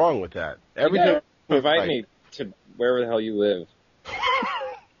 Nothing is wrong with that. Everything. Invite me to wherever the hell you live.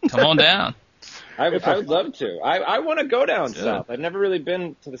 Come on down. I would love to. I want to go down south. I've never really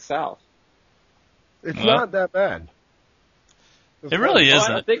been to the south. It's not that bad. It really isn't.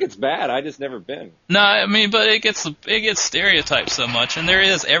 I don't think it's bad. I just never been. No, I mean, but it gets stereotyped so much, and there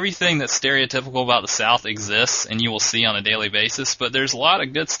is everything that's stereotypical about the South exists, and you will see on a daily basis. But there's a lot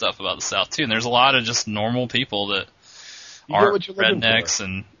of good stuff about the South too, and there's a lot of just normal people that aren't rednecks,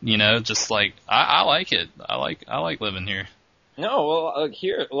 and just like I like it. I like living here. No, well,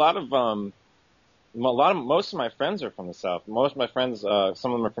 here most of my friends are from the South. Most of my friends, some of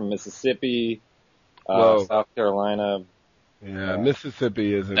them are from Mississippi, South Carolina. Yeah,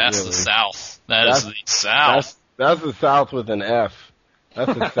 Mississippi isn't. That's really. The South. That's the South. That's the South with an F.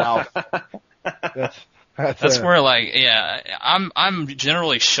 That's the South. That's where, like, I'm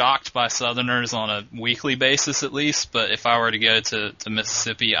generally shocked by Southerners on a weekly basis, at least. But if I were to go to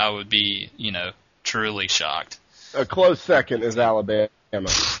Mississippi, I would be, truly shocked. A close second is Alabama.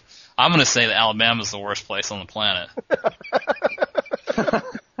 I'm gonna say that Alabama's the worst place on the planet.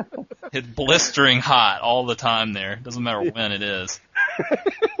 It's blistering hot all the time there. Doesn't matter when it is.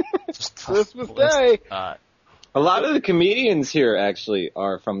 Just Christmas Day. Hot. A lot of the comedians here actually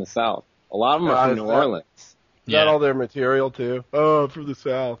are from the South. A lot of them are from New Orleans. Is that all their material too? Oh, from the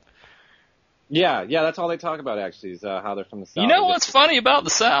South. Yeah, that's all they talk about actually is how they're from the South. You know what's funny about the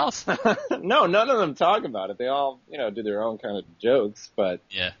South? No, none of them talk about it. They all, do their own kind of jokes, but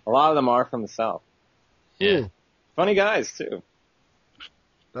a lot of them are from the South. Yeah. Funny guys too.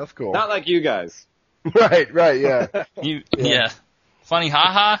 That's cool. Not like you guys. Right, yeah. Yeah. Funny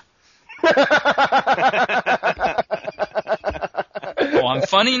haha. Oh, I'm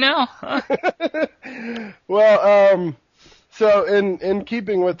funny now? Huh? Well, so in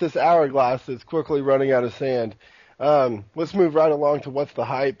keeping with this hourglass that's quickly running out of sand, let's move right along to what's the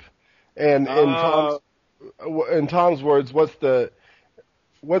hype. And in Tom's words, what's the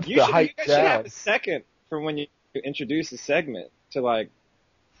hype You guys should down? have a second for when you introduce a segment to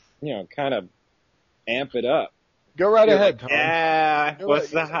kind of amp it up. Go right ahead, Tom. Yeah, what's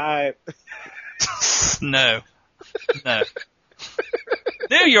the hype? No.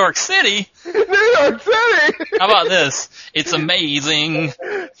 New York City? New York City! How about this? It's amazing.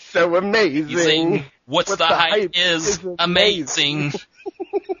 So amazing. What's the hype is amazing.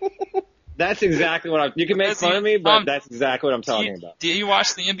 That's exactly what you can make fun of me, but that's exactly what I'm talking about. Do you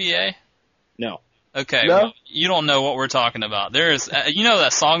watch the NBA? No. Okay, No? well, you don't know what we're talking about. There's,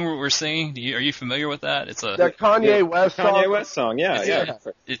 that song we're singing? Are you familiar with that? It's That Kanye West song. Kanye West song, yeah.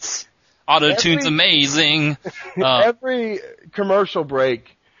 It's auto-tune's amazing. Every commercial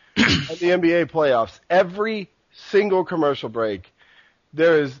break of the NBA playoffs, every single commercial break,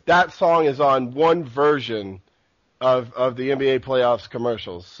 that song is on one version of the NBA playoffs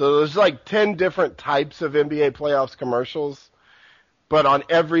commercials. So there's like 10 different types of NBA playoffs commercials, but on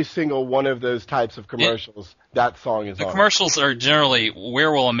every single one of those types of commercials, that song is on. The commercials are generally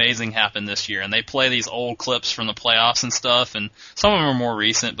where will amazing happen this year, and they play these old clips from the playoffs and stuff, and some of them are more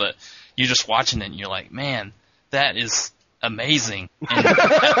recent, but you're just watching it and you're like, man, that is amazing. And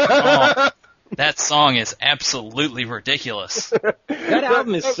that song is absolutely ridiculous. That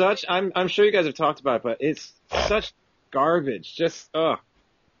album is such, I'm sure you guys have talked about it, but it's such garbage. Just, ugh.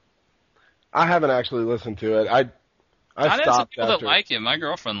 I haven't actually listened to it. I know some stopped people after. that like it. My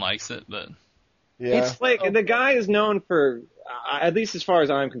girlfriend likes it, but Yeah. It's like, the guy is known for, at least as far as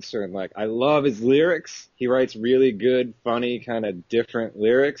I'm concerned, like, I love his lyrics. He writes really good, funny, kind of different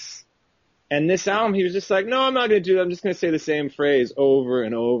lyrics. And this album, he was just like, no, I'm not going to do that. I'm just going to say the same phrase over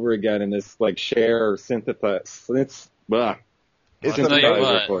and over again in this, like, Cher synthesizer. It's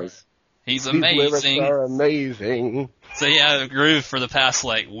voice. he's These lyrics amazing. are amazing. So yeah, the groove for the past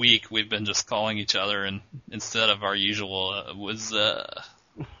week, we've been just calling each other, and instead of our usual,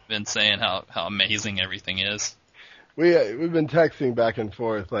 been saying how amazing everything is. We've been texting back and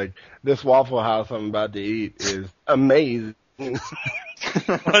forth like, this Waffle House I'm about to eat is amazing.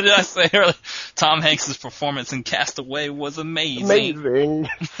 What did I say earlier? Tom Hanks' performance in Castaway was amazing. Amazing.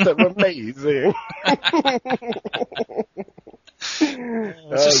 So amazing.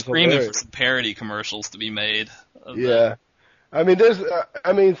 Just screaming for some parody commercials to be made. Yeah. I mean,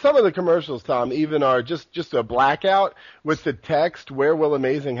 some of the commercials, Tom, even are just a blackout with the text, where will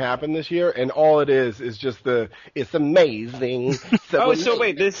amazing happen this year? And all it is just it's amazing. So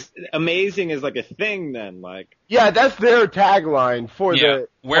wait, this amazing is like a thing then, like. Yeah, that's their tagline for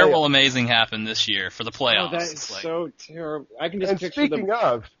where will amazing happen this year for the playoffs? Oh, that is so terrible. I can just picture speaking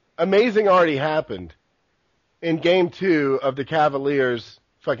of, amazing already happened in Game 2 of the Cavaliers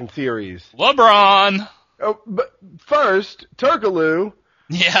fucking series. LeBron! Oh, but first, Turkoglu.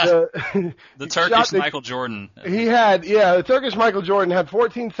 Yeah, the Turkish Michael Jordan. The Turkish Michael Jordan had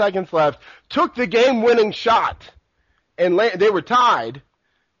 14 seconds left, took the game-winning shot, and they were tied.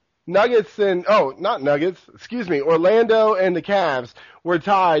 Orlando and the Cavs were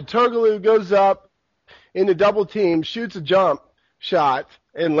tied. Turkoglu goes up in the double team, shoots a jump shot,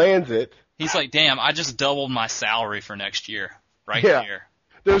 and lands it. He's like, damn, I just doubled my salary for next year, here.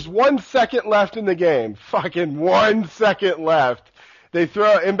 There's 1 second left in the game. Fucking 1 second left. They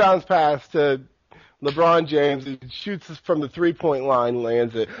throw an inbounds pass to LeBron James. He shoots from the 3-point line,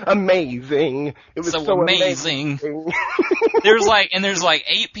 lands it. Amazing. It was so amazing. there's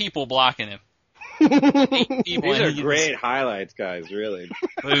 8 people blocking him. 8 people. These are great highlights, guys, really.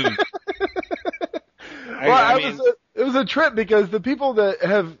 Boom. It was a trip because the people that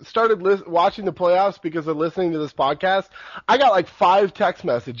have started watching the playoffs because of listening to this podcast, I got like 5 text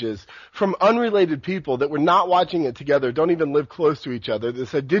messages from unrelated people that were not watching it together, don't even live close to each other, that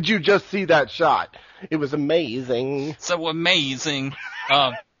said, did you just see that shot? It was amazing. So amazing.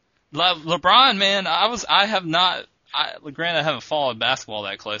 LeBron, man, granted I haven't followed basketball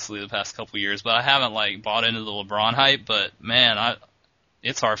that closely the past couple years, but I haven't bought into the LeBron hype, but man,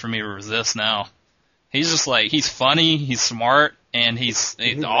 it's hard for me to resist now. He's just he's funny, he's smart, and he's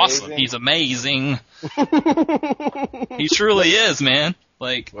awesome. He's amazing. He truly is, man.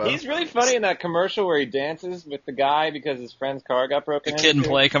 He's really funny in that commercial where he dances with the guy because his friend's car got broken into. The Kid and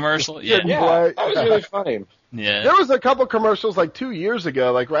Play commercial? Yeah. That was really funny. Yeah. There was a couple commercials 2 years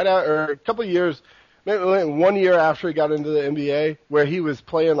ago, a couple years, maybe 1 year after he got into the NBA, where he was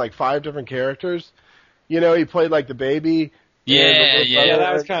playing 5 different characters. You know, he played the baby. Yeah.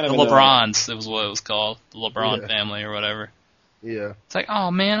 That was kind of the LeBrons. It was what it was called, the LeBron family or whatever. Yeah. It's oh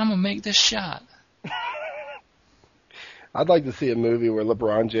man, I'm gonna make this shot. I'd like to see a movie where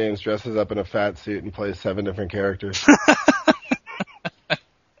LeBron James dresses up in a fat suit and plays 7 different characters.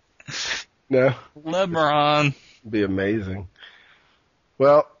 No. LeBron. Be amazing.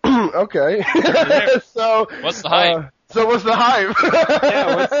 Well, okay. So what's the hype? What's the hype?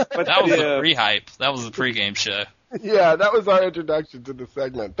 Yeah, what's that was the pre-hype. That was the pregame show. Yeah, that was our introduction to the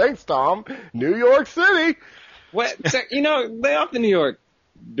segment. Thanks, Tom. New York City. What? So, lay off the New York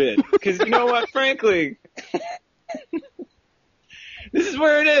bit, because you know what? Frankly, this is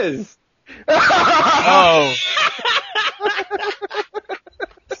where it is. Oh.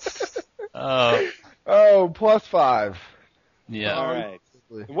 Oh, +5. Yeah. All right.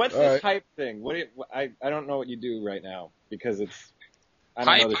 What's this hype thing? I don't know what you do right now because it's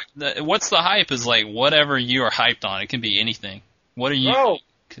hype. What's the hype is like whatever you are hyped on. It can be anything. What are you? Oh.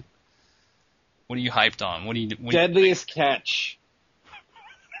 What are you hyped on? Deadliest Catch.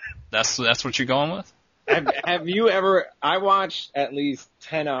 That's what you're going with? Have you ever? I watched at least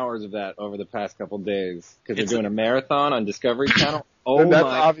 10 hours of that over the past couple days because they're doing a marathon on Discovery Channel. Oh, and that's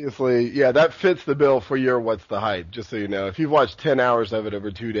obviously, that fits the bill for your What's the Hype, just so you know. If you've watched 10 hours of it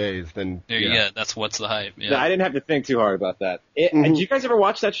over 2 days, then that's What's the Hype. Yeah. I didn't have to think too hard about that. Did you guys ever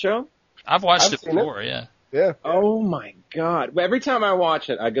watch that show? I've watched it before, yeah. Yeah. Oh my God. Every time I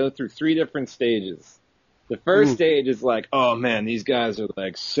watch it, I go through 3 different stages. The first stage is like, oh man, these guys are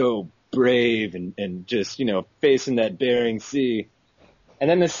like so brave and just, facing that Bering Sea. And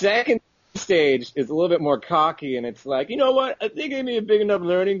then the second stage is a little bit more cocky, and it's like, you know what? They gave me a big enough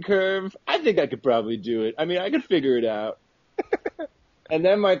learning curve. I think I could probably do it. I mean, I could figure it out. And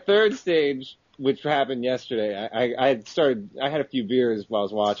then my third stage, which happened yesterday, I had a few beers while I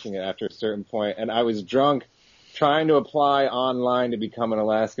was watching it after a certain point, and I was drunk trying to apply online to become an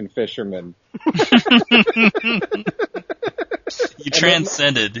Alaskan fisherman. You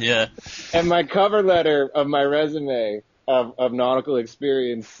transcended, yeah. And my cover letter of my resume of nautical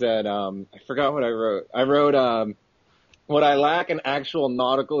experience said, I forgot what I wrote. I wrote, what I lack in actual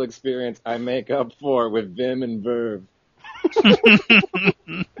nautical experience, I make up for with vim and verve. They're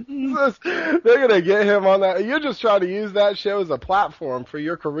going to get him on that. You're just trying to use that show as a platform for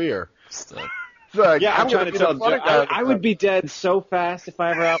your career. Like, I'm trying to tell you, I would be dead so fast if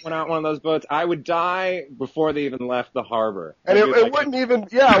I ever went out one of those boats. I would die before they even left the harbor. And it wouldn't even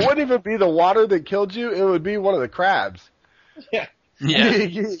be the water that killed you. It would be one of the crabs. Yeah.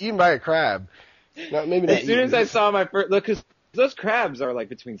 Eaten by a crab. As soon as I saw my first look, because those crabs are like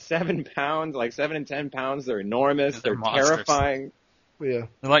between 7 pounds, like 7 and 10 pounds. They're enormous. They're terrifying. Yeah.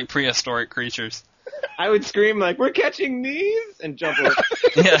 They're like prehistoric creatures. I would scream like, "We're catching these!" and jump over.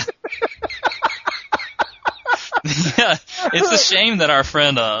 Yeah. Yeah, it's a shame that our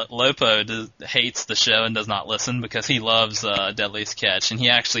friend Lopo hates the show and does not listen because he loves Deadliest Catch, and he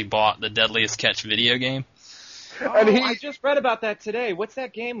actually bought the Deadliest Catch video game. I just read about that today. What's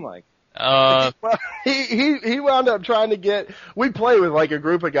that game like? Well, he wound up trying to get. We play with like a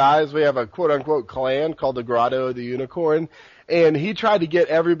group of guys. We have a quote unquote clan called the Grotto of the Unicorn, and he tried to get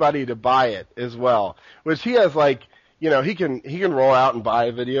everybody to buy it as well, which he has like. He can roll out and buy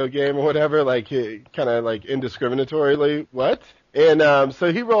a video game or whatever, like kind of like indiscriminatorily. What? And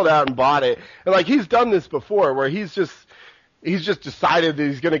so he rolled out and bought it. And like he's done this before, where he's just decided that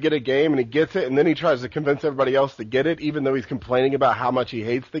he's going to get a game and he gets it, and then he tries to convince everybody else to get it, even though he's complaining about how much he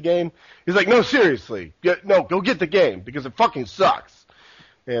hates the game. He's like, no, seriously, go get the game because it fucking sucks.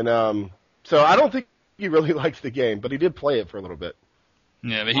 And so I don't think he really likes the game, but he did play it for a little bit.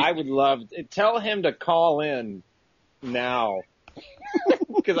 Yeah, but I would tell him to call in now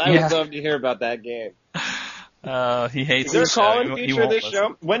because I would love to hear about that game. He hates. Is there a call-in feature of this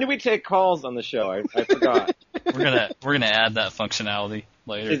show? When do we take calls on the show? I forgot. We're gonna add that functionality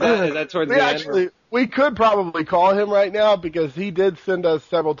later. Is that towards the end? We could probably call him right now because he did send us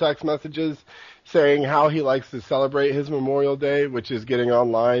several text messages saying how he likes to celebrate his Memorial Day, which is getting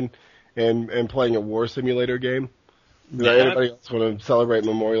online and playing a war simulator game. Does anybody else want to celebrate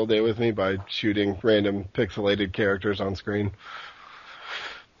Memorial Day with me by shooting random pixelated characters on screen?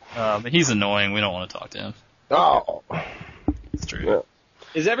 But he's annoying. We don't want to talk to him. Oh. It's true. Yeah.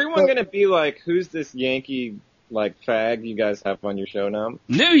 Is everyone going to be like, who's this Yankee, like, fag you guys have on your show now?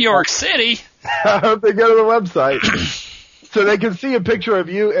 New York City! I hope they go to the website so they can see a picture of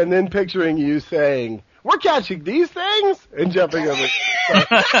you and then picturing you saying, "We're catching these things," and jumping over.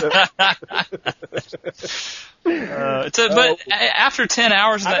 But after 10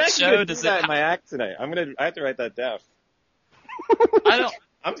 hours of that show, does that in my act today? I have to write that down.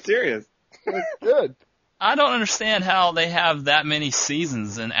 I'm serious. It's good. I don't understand how they have that many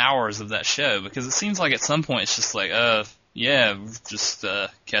seasons and hours of that show, because it seems like at some point it's just like, just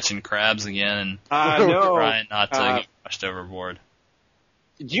catching crabs again and trying not to get pushed overboard.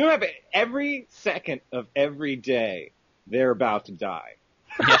 Do you have every second of every day they're about to die?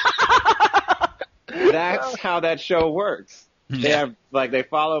 Yeah. That's how that show works. They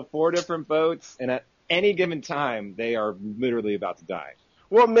follow 4 different boats, and at any given time, they are literally about to die.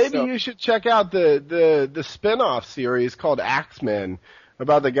 Well, maybe you should check out the spin-off series called Axemen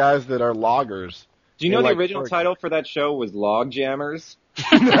about the guys that are loggers. Do you know the original title for that show was Log Jammers?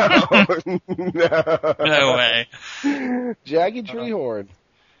 No way. Jackie Treehorn.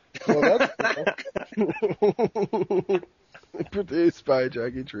 Well, that's cool. Produced by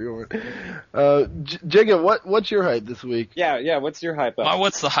Jackie Treehorn. Jigga, what's your hype this week? Yeah. What's your hype up? My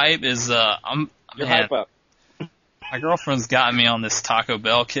what's the hype is hype up. My girlfriend's got me on this Taco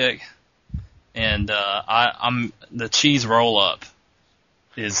Bell kick, and I'm the cheese roll up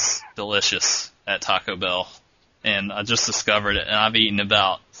is delicious at Taco Bell, and I just discovered it, and I've eaten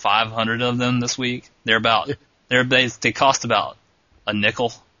about 500 of them this week. They cost about a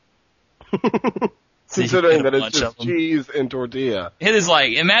nickel. Considering that it's just cheese and tortilla. It is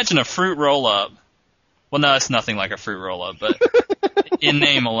like, imagine a fruit roll up. Well, no, it's nothing like a fruit roll up, but in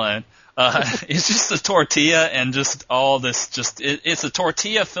name alone. It's just a tortilla and just all this, it's a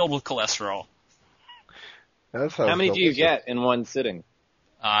tortilla filled with cholesterol. How many do you get in one sitting?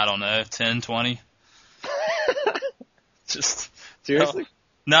 I don't know, 10, 20. Seriously?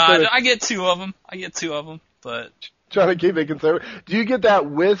 No, I get 2 of them. But trying to keep it conservative. Do you get that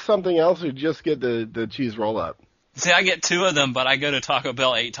with something else, or just get the cheese roll up? See, I get 2 of them, but I go to Taco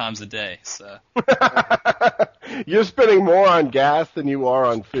Bell 8 times a day, so. You're spending more on gas than you are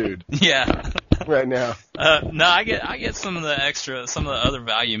on food. Yeah. Right now. No, I get some of the other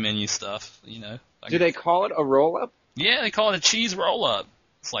value menu stuff, you know. Do they call it a roll up? Yeah, they call it a cheese roll up.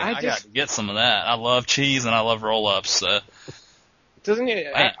 It's like, I got to get some of that. I love cheese and I love roll ups, so. Doesn't it?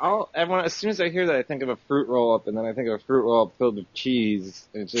 As soon as I hear that, I think of a fruit roll up, and then I think of a fruit roll up filled with cheese.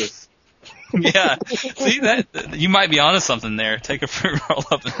 It's just. Yeah. See that? You might be onto something there. Take a fruit roll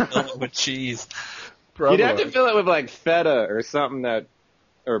up and fill it with cheese. You'd have to fill it with like feta or something that,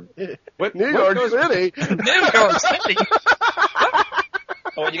 or what? New York City. New York City.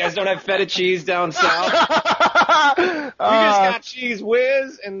 Oh, you guys don't have feta cheese down south? We just got Cheese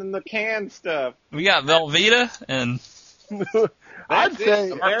Whiz and then the canned stuff. We got Velveeta and. I'd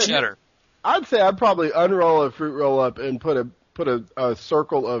say I'd probably unroll a fruit roll up and put a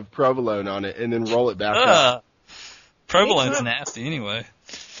circle of provolone on it and then roll it back up. Provolone's nasty anyway.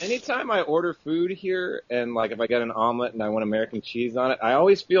 Anytime I order food here and like if I get an omelet and I want American cheese on it, I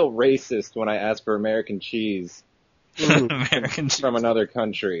always feel racist when I ask for American cheese. American cheese from another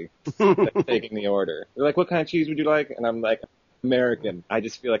country that's taking the order. They're like, "What kind of cheese would you like?" And I'm like, "American." I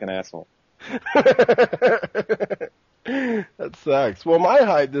just feel like an asshole. That sucks. Well, my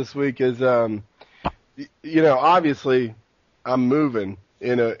hype this week is, obviously, I'm moving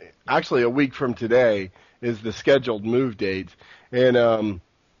actually a week from today is the scheduled move date, and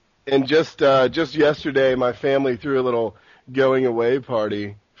just yesterday, my family threw a little going away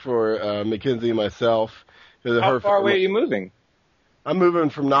party for Mackenzie and myself. How far away are you moving? I'm moving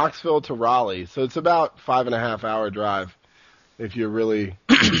from Knoxville to Raleigh, so it's about 5.5 hour drive. If you're really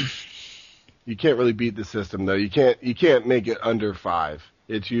You can't really beat the system though. You can't make it under 5.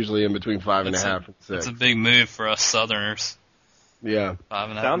 It's usually in between 5.5 and 6. It's a big move for us Southerners. Yeah.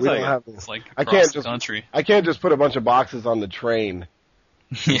 5.5. Sounds like it's like across the country. I can't just put a bunch of boxes on the train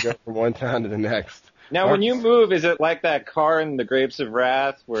and go from one town to the next. Now, when you move, is it like that car in The Grapes of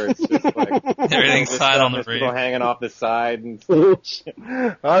Wrath, where it's just like everything's tied on the roof, people hanging off the side and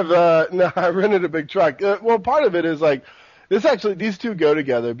I rented a big truck. Well, part of it is like this. Actually, these two go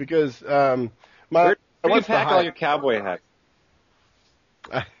together because where do you pack all your cowboy hats?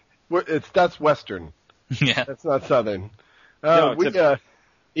 That's Western. Yeah, that's not Southern. No,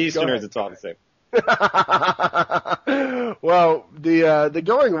 Easterners, it's all the same. Well, the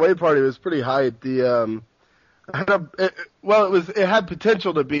going away party was pretty hype. It had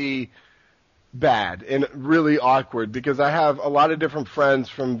potential to be bad and really awkward because I have a lot of different friends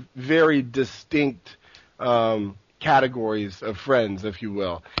from very distinct categories of friends, if you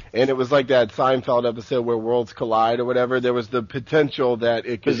will. And it was like that Seinfeld episode where worlds collide or whatever. There was the potential that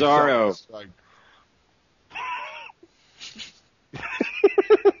it could Bizarro.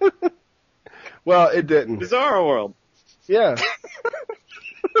 Well, it didn't. Bizarro World. Yeah.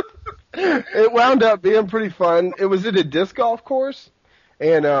 It wound up being pretty fun. It was at a disc golf course,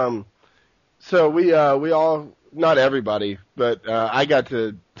 and so we all, not everybody, but I got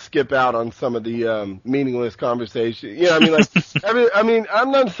to skip out on some of the meaningless conversation. You know,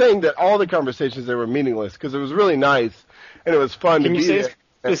 I'm not saying that all the conversations there were meaningless because it was really nice and it was fun to be there.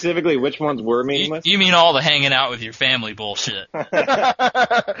 Specifically, which ones were meaningless? You mean all the hanging out with your family bullshit? Well,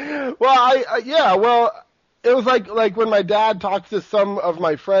 it was like when my dad talks to some of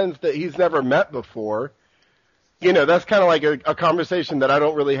my friends that he's never met before. You know, that's kind of like a conversation that I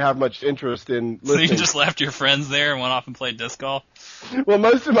don't really have much interest in listening. So you just left your friends there and went off and played disc golf? Well,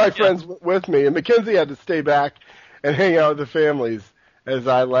 most of my friends with me, and Mackenzie had to stay back and hang out with the families as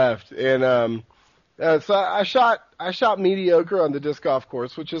I left. And so I shot mediocre on the disc golf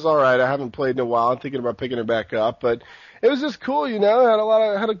course, which is all right. I haven't played in a while. I'm thinking about picking it back up, but it was just cool, you know.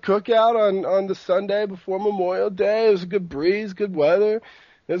 Had a cookout on the Sunday before Memorial Day. It was a good breeze, good weather.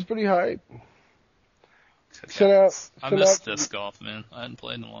 It was pretty hype. I miss disc golf, man. I hadn't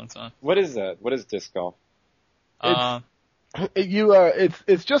played in a long time. What is that? What is disc golf?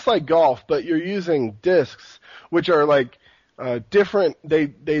 It's just like golf, but you're using discs, which are like different.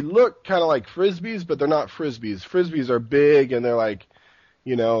 They look kind of like frisbees, but they're not frisbees. Frisbees are big and they're like,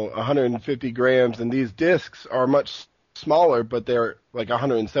 150 grams, and these discs are much smaller, but they're like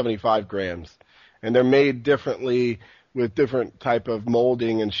 175 grams, and they're made differently with different type of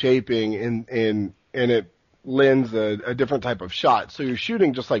molding and shaping, and it lends a different type of shot. So you're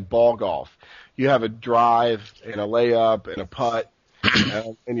shooting just like ball golf. You have a drive and a layup and a putt,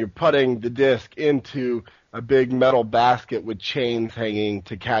 and you're putting the disc into a big metal basket with chains hanging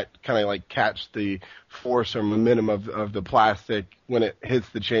to kind of catch the force or momentum of the plastic when it hits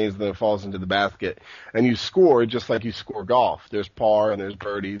the chains and then it falls into the basket. And you score just like you score golf. There's par and there's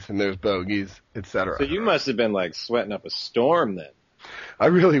birdies and there's bogeys, etc. So you must have been like sweating up a storm then. I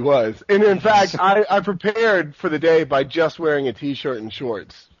really was. And in fact, I prepared for the day by just wearing a t-shirt and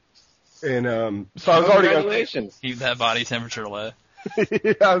shorts. And so I was already Congratulations. Keep that body temperature low.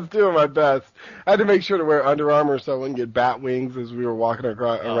 Yeah, I was doing my best. I had to make sure to wear Under Armour so I wouldn't get bat wings as we were walking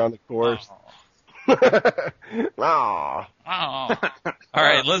around the course. All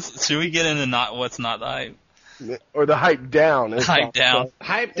right, should we get into what's not the hype? Or the hype down. Hype down.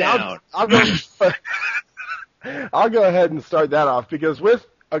 Hype down. I'll go ahead and start that off, because with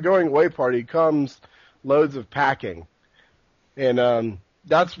a going away party comes loads of packing. And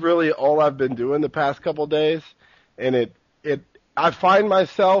that's really all I've been doing the past couple days. And I find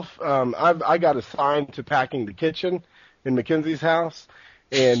myself, I got assigned to packing the kitchen in Mackenzie's house,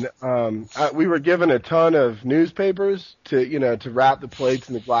 and we were given a ton of newspapers to wrap the plates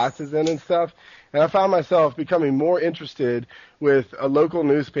and the glasses in and stuff. And I found myself becoming more interested with a local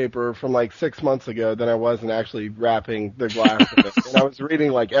newspaper from like 6 months ago than I was in actually wrapping the glass in it. And I was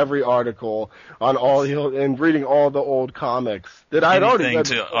reading like every article on and reading all the old comics that I'd already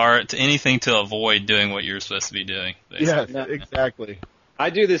read. Anything to avoid doing what you're supposed to be doing. Basically. Yes, exactly. I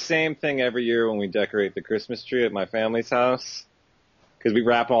do the same thing every year when we decorate the Christmas tree at my family's house, because we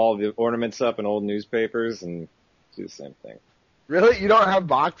wrap all the ornaments up in old newspapers and do the same thing. Really? You don't have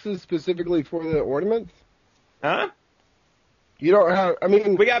boxes specifically for the ornaments? Huh? You don't have,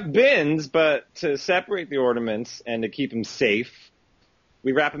 we got bins, but to separate the ornaments and to keep them safe,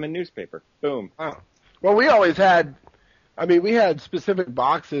 we wrap them in newspaper. Boom. Oh. Well, we always had, we had specific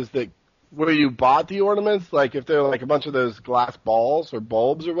boxes where you bought the ornaments, like if they're like a bunch of those glass balls or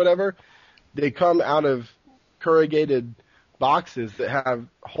bulbs or whatever, they come out of corrugated boxes that have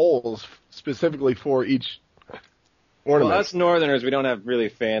holes specifically for each ornament. Well, us Northerners, we don't have really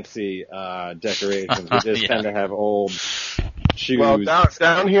fancy decorations. We just tend to have old shoes. Well,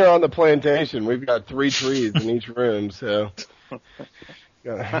 down here on the plantation, we've got 3 trees in each room, so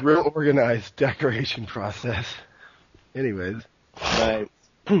got a real organized decoration process. Anyways. Nice.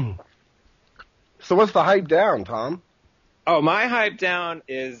 So what's the hype down, Tom? Oh, my hype down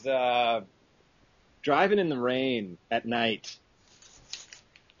is driving in the rain at night.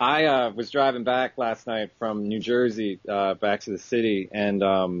 I was driving back last night from New Jersey back to the city, and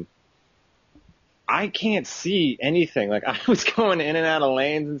I can't see anything. Like, I was going in and out of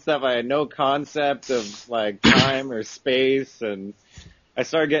lanes and stuff. I had no concept of like time or space, and I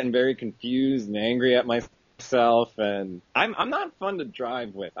started getting very confused and angry at myself. And I'm not fun to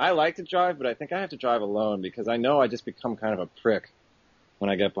drive with. I like to drive, but I think I have to drive alone because I know I just become kind of a prick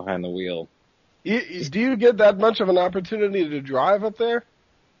when I get behind the wheel. Do you get that much of an opportunity to drive up there?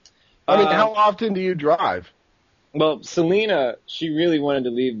 How often do you drive? Well, Selena, she really wanted to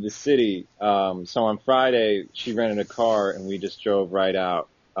leave the city, so on Friday she rented a car and we just drove right out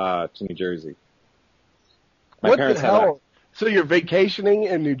to New Jersey. What the hell? So you're vacationing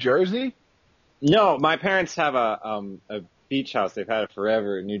in New Jersey? No, my parents have a beach house. They've had it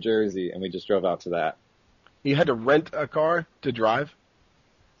forever in New Jersey, and we just drove out to that. You had to rent a car to drive?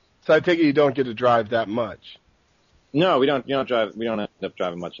 So I take it you don't get to drive that much. No, we don't drive. We don't end up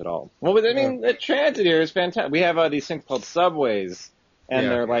driving much at all. Well, the transit here is fantastic. We have these things called subways, and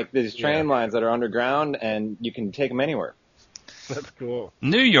they're like these train lines that are underground, and you can take them anywhere. That's cool.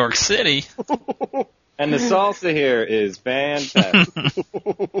 New York City. And the salsa here is fantastic.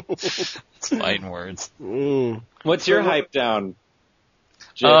 It's fighting words. What's your hype down,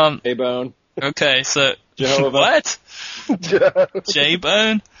 J-Bone? Okay, so Jehovah. What?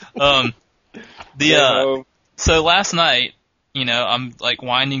 J-Bone? So last night, I'm like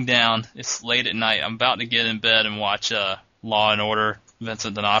winding down. It's late at night. I'm about to get in bed and watch Law and Order,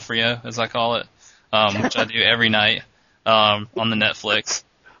 Vincent D'Onofrio, as I call it, which I do every night on the Netflix.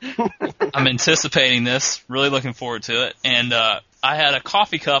 I'm anticipating this, really looking forward to it. And I had a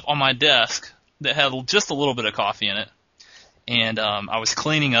coffee cup on my desk that had just a little bit of coffee in it. And I was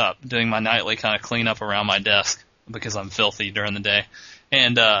cleaning up, doing my nightly kind of cleanup around my desk because I'm filthy during the day.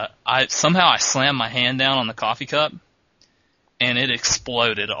 And I slammed my hand down on the coffee cup, and it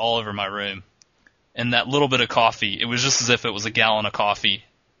exploded all over my room. And that little bit of coffee, it was just as if it was a gallon of coffee,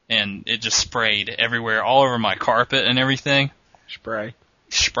 and it just sprayed everywhere, all over my carpet and everything. Spray.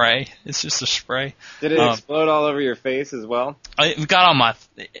 It's just a spray. Did it explode all over your face as well? It got on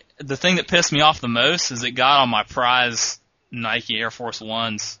the thing that pissed me off the most is it got on my prize Nike Air Force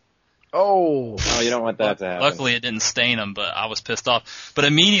Ones. Oh, you don't want that to happen. Luckily, it didn't stain them, but I was pissed off. But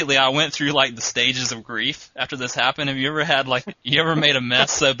immediately, I went through like the stages of grief after this happened. Have you ever made a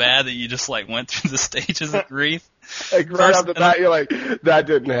mess so bad that you just like went through the stages of grief? Like right off the bat, you're like, that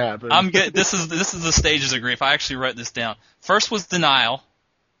didn't happen. I'm good. This is the stages of grief. I actually wrote this down. First was denial.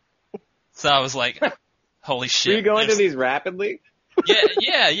 So I was like, holy shit. Were you going through these rapidly?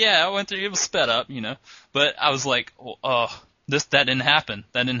 Yeah. I went through. It was sped up, But I was like, that didn't happen.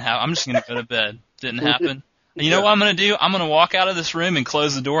 I'm just gonna go to bed. Didn't happen. And you know what I'm gonna do? I'm gonna walk out of this room and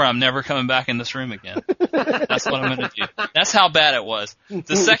close the door. I'm never coming back in this room again. That's what I'm gonna do. That's how bad it was.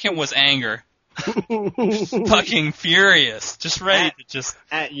 The second was anger. Fucking furious. Just ready to just.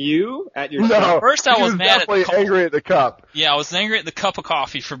 At you? At yourself? No. First I was mad definitely angry at the cup. Yeah, I was angry at the cup of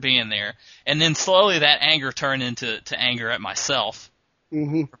coffee for being there. And then slowly that anger turned into anger at myself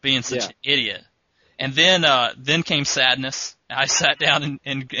for being such an idiot. And then came sadness. I sat down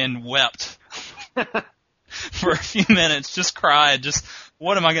and wept for a few minutes, just cried,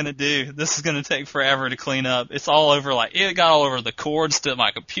 what am I going to do? This is going to take forever to clean up. It's all over, it got all over the cords to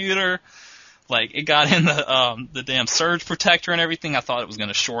my computer. It got in the damn surge protector and everything. I thought it was going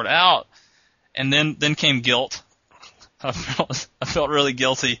to short out. And then came guilt. I felt really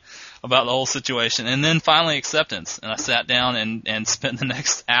guilty about the whole situation. And then finally acceptance. And I sat down and spent the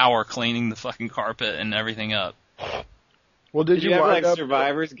next hour cleaning the fucking carpet and everything up. Well, did you have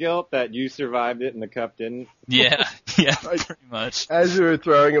survivor's guilt that you survived it and the cup didn't? Yeah, pretty much. As you were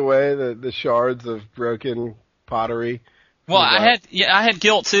throwing away the shards of broken pottery. Well, I had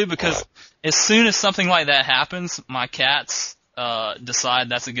guilt too because as soon as something like that happens, my cats decide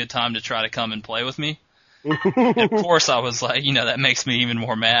that's a good time to try to come and play with me. And of course, I was like, that makes me even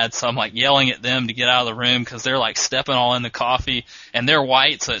more mad. So I'm like yelling at them to get out of the room because they're like stepping all in the coffee, and they're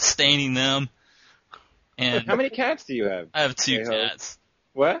white, so it's staining them. And how many cats do you have? I have 2 cats.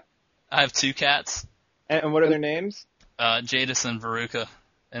 What? I have 2 cats. And what are their names? Jadis and Veruca,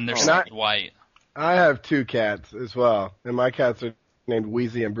 and they're solid white. I have 2 cats as well, and my cats are named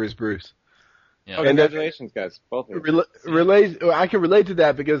Wheezy and Bruce. Yeah. Oh, congratulations, guys, both of you. I can relate to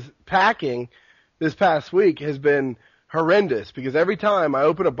that because packing this past week has been horrendous because every time I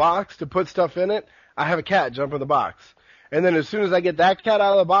open a box to put stuff in it, I have a cat jump in the box. And then as soon as I get that cat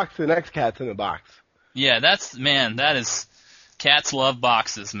out of the box, the next cat's in the box. Yeah, cats love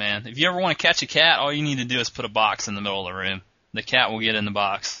boxes, man. If you ever want to catch a cat, all you need to do is put a box in the middle of the room. The cat will get in the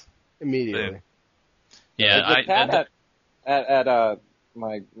box. Immediately. Boom. Yeah, the cat at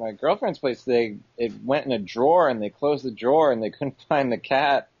my girlfriend's place, it went in a drawer and they closed the drawer and they couldn't find the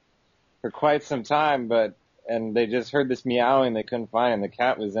cat for quite some time, and they just heard this meowing they couldn't find, and the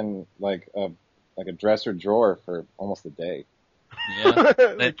cat was in like a dresser drawer for almost a day. Yeah,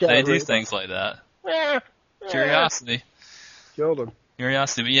 they do things like that. Curiosity. Killed him.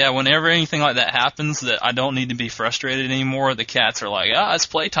 Curiosity. But yeah, whenever anything like that happens that I don't need to be frustrated anymore, the cats are like, it's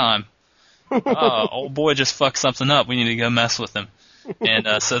playtime. Old boy just fucked something up. We need to go mess with him.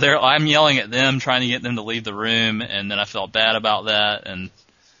 And so I'm yelling at them, trying to get them to leave the room, and then I felt bad about that. And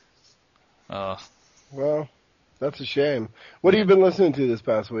well, that's a shame. What have you been listening to this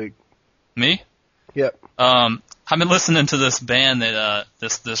past week? Me? Yep. I've been listening to this band that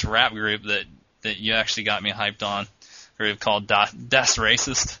this rap group that you actually got me hyped on. A group called Das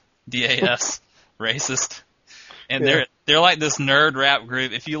Racist, DAS Racist, and they're like this nerd rap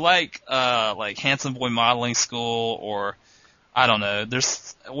group. If you like Handsome Boy Modeling School, or I don't know,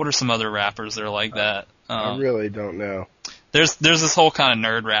 what are some other rappers that are like that? I really don't know. There's this whole kind of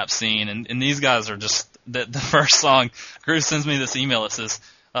nerd rap scene, and these guys are just the first song. Groove sends me this email that says,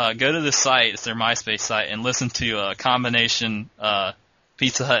 go to the site, it's their MySpace site, and listen to a combination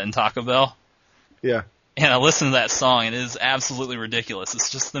Pizza Hut and Taco Bell. Yeah. And I listened to that song, and it is absolutely ridiculous. It's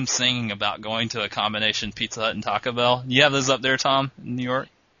just them singing about going to a combination Pizza Hut and Taco Bell. You have those up there, Tom, in New York?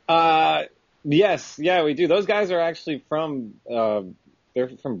 Yes, yeah, we do. Those guys are actually from they're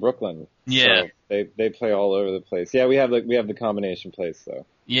from Brooklyn. Yeah. So they play all over the place. Yeah, we have the combination place though.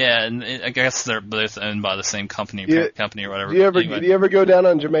 Yeah, and I guess they're both owned by the same company or whatever. Do you ever go down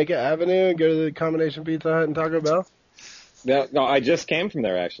on Jamaica Avenue and go to the combination Pizza Hut and Taco Bell? No, I just came from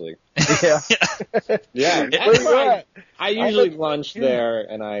there actually. Yeah. Yeah. I usually lunch there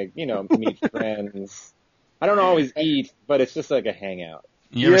and I, meet friends. I don't always eat, but it's just like a hangout.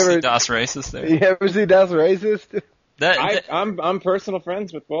 You ever see Das Racist there? You ever see Das Racist? I'm personal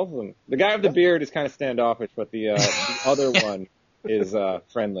friends with both of them. The guy with the beard is kind of standoffish, but the other one is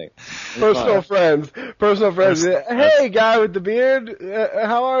friendly. Personal friends. Hey, guy with the beard,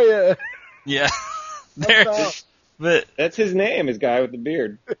 how are you? Yeah. But that's his name, is guy with the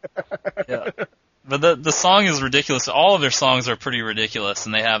beard. Yeah. But the song is ridiculous. All of their songs are pretty ridiculous,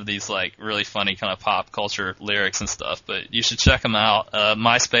 and they have these like really funny kind of pop culture lyrics and stuff. But you should check them out.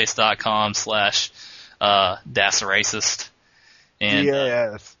 MySpace.com/Das Racist. And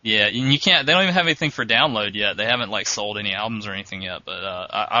yes. Yeah, and you can't. They don't even have anything for download yet. They haven't like sold any albums or anything yet. But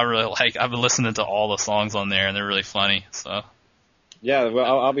I really like. I've been listening to all the songs on there, and they're really funny. So. Yeah,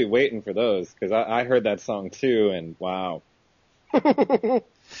 well, I'll be waiting for those because I heard that song too, and wow.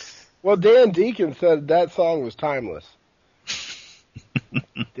 Well, Dan Deacon said that song was timeless.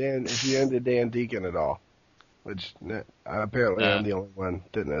 Dan, if you into Dan Deacon at all, which apparently I'm the only one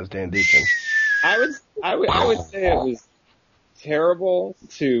that knows Dan Deacon. I would say it was terrible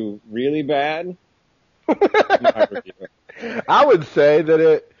to really bad. I would say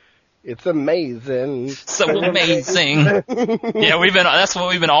that it's amazing. So amazing. Yeah, that's what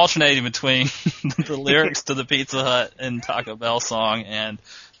we've been alternating between the lyrics to the Pizza Hut and Taco Bell song, and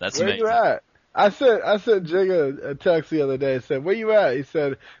that's amazing. Where you at? I sent Jigga a text the other day. I said, where you at? He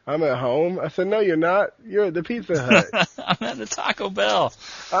said, I'm at home. I said, no, you're not. You're at the Pizza Hut. I'm at the Taco Bell.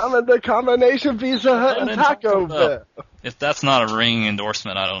 I'm at the combination Pizza Hut and Taco Bell. If that's not a ringing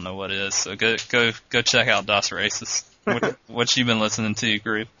endorsement, I don't know what is. So go check out Das Racist. What you been listening to,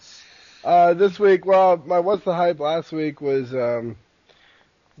 group? This week, my What's the Hype last week was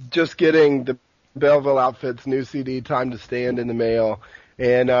just getting the Belleville Outfit's new CD, Time to Stand, in the mail.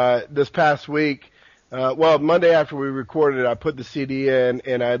 And this past week, Monday after we recorded it, I put the CD in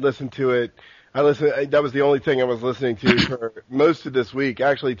and I listened to it. That was the only thing I was listening to for most of this week.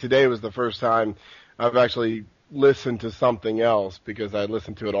 Actually, today was the first time I've actually listened to something else because I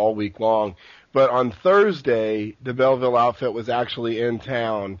listened to it all week long. But on Thursday, the Belleville Outfit was actually in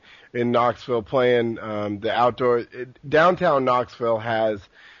town in Knoxville playing the outdoor. Downtown Knoxville has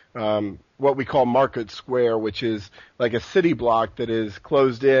what we call Market Square, which is like a city block that is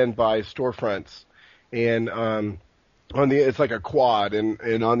closed in by storefronts, and it's like a quad,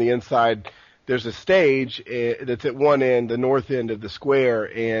 and on the inside there's a stage that's at one end, the north end of the square,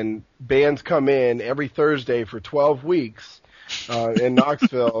 and bands come in every Thursday for 12 weeks in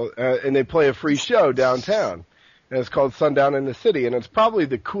Knoxville, and they play a free show downtown. And it's called Sundown in the City, and it's probably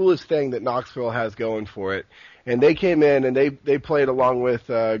the coolest thing that Knoxville has going for it. And they came in and they played along with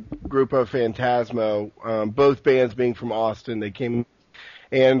Grupo Fantasma, both bands being from Austin. They came,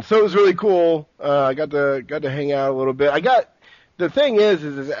 and so it was really cool. I got to hang out a little bit. The thing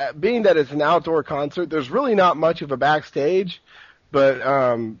is being that it's an outdoor concert, there's really not much of a backstage, but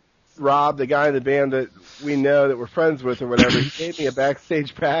Rob, the guy in the band that we know that we're friends with or whatever, he gave me a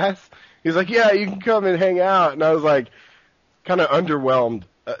backstage pass. He's like, yeah, you can come and hang out. And I was like, kind of underwhelmed.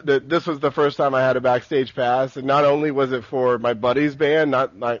 This was the first time I had a backstage pass, and not only was it for my buddy's band,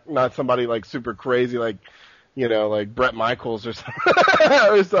 not somebody like super crazy like Bret Michaels or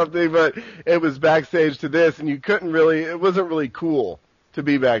something, but it was backstage to this, and it wasn't really cool to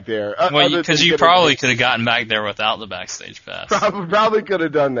be back there. Well, because you probably could have gotten back there without the backstage pass. Probably could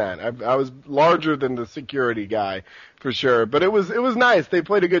have done that. I was larger than the security guy for sure, but it was nice. They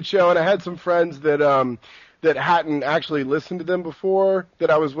played a good show, and I had some friends that hadn't actually listened to them before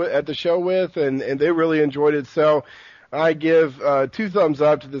that I was at the show with, and they really enjoyed it. So I give 2 thumbs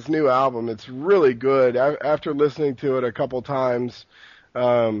up to this new album. It's really good. After listening to it a couple times,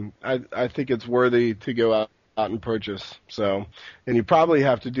 I think it's worthy to go out and purchase. So, and you probably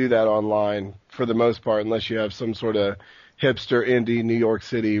have to do that online for the most part, unless you have some sort of hipster indie New York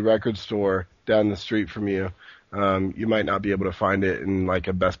City record store down the street from you. You might not be able to find it in like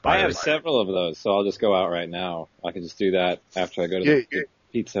a Best Buy. I have several of those, so I'll just go out right now. I can just do that after I go to the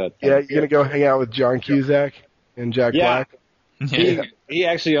Pizza Hut. Yeah, you're gonna go hang out with John Cusack and Jack Black. He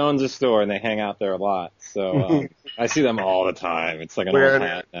actually owns a store, and they hang out there a lot. So I see them all the time. It's like an old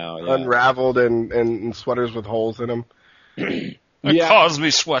hat now. Yeah. Unraveled and sweaters with holes in them. A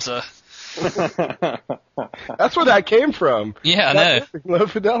Cosby sweater. That's where that came from. Yeah, I know. Low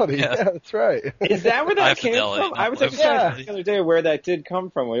Fidelity. Yeah, that's right. Is that where that came Fidelity, from? I was actually trying to think the other day where that did come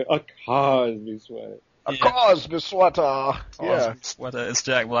from. A Cosby sweater. A Cosby sweater. Cosby sweater. It's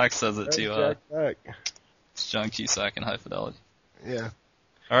Jack Black says it too. Jack Black. It's John Cusack in High Fidelity. Yeah.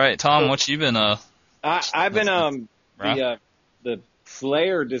 All right, Tom, what you been? I've been the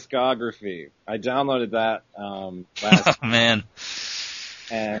Slayer discography. I downloaded that last man,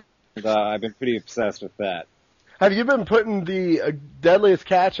 and I've been pretty obsessed with that. Have you been putting the Deadliest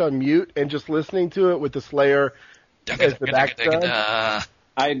Catch on mute and just listening to it with the Slayer as the background?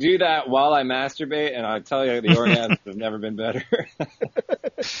 I do that while I masturbate, and I tell you, the orgasms have never been better.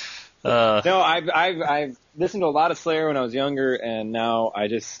 No, I've listened to a lot of Slayer when I was younger, and now I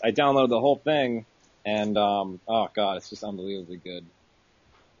downloaded the whole thing, and oh god, it's just unbelievably good.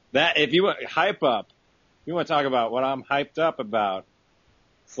 That if you want hype up, if you want to talk about what I'm hyped up about,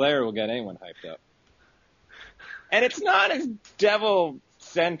 Slayer will get anyone hyped up. And it's not as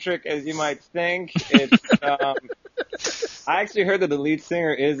devil-centric as you might think. It's I actually heard that the lead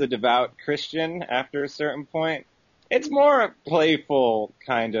singer is a devout Christian after a certain point. It's more playful,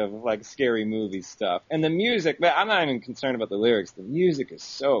 kind of like scary movie stuff. And the music, I'm not even concerned about the lyrics. The music is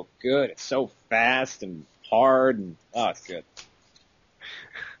so good. It's so fast and hard, and it's good.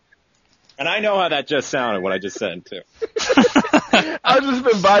 And I know how that just sounded, what I just said, too. I've just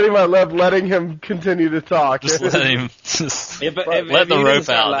been biting my lip, letting him continue to talk. Just let him let the rope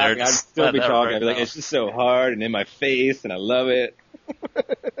out there. I'd still be talking. I'd be like, it's just so hard and in my face, and I love it.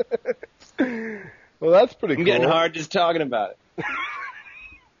 Well, that's pretty cool. I'm getting hard just talking about it.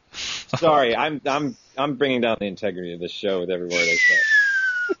 Sorry, I'm bringing down the integrity of this show with every word I say.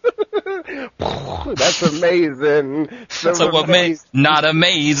 That's amazing. So what makes not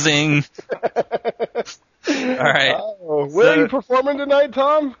amazing? All right. Where are you performing tonight,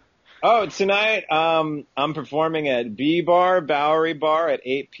 Tom? Oh, tonight I'm performing at Bowery Bar at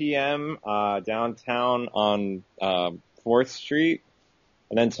 8 p.m. Downtown on 4th Street.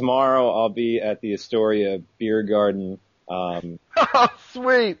 And then tomorrow I'll be at the Astoria Beer Garden. Oh,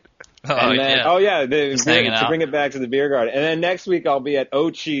 sweet. To bring it back to the beer garden. And then next week I'll be at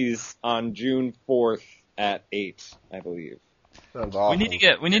Ochi's on June 4th at 8, I believe. Sounds awesome.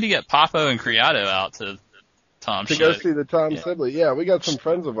 We need to get Papo and Criado out to Tom's show. To go see the Tom Sibley. Yeah, we got some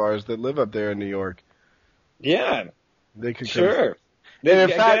friends of ours that live up there in New York. Yeah. They could sure. Get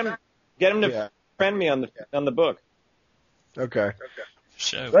them to friend me on the book. Okay.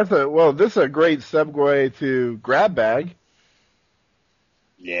 Show. This is a great segue to Grab Bag.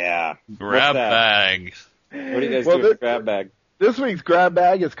 Yeah. Grab Bag. What do you guys do with the Grab Bag? This week's Grab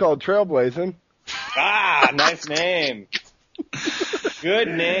Bag is called Trailblazing. Nice name. Good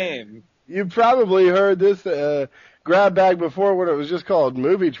name. You probably heard this Grab Bag before when it was just called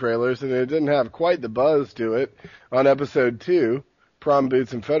Movie Trailers, and it didn't have quite the buzz to it on episode 2, Prom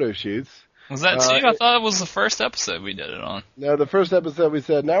Boots and Photo Shoots. Was that 2? I thought it was the first episode we did it on. No, the first episode we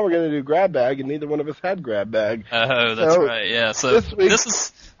said, now we're going to do Grab Bag, and neither one of us had Grab Bag. Oh, that's right, yeah. So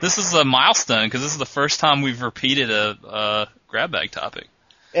this is a milestone, because this is the first time we've repeated a Grab Bag topic.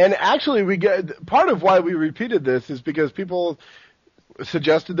 And actually, part of why we repeated this is because people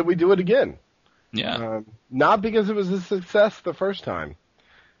suggested that we do it again. Yeah. Not because it was a success the first time.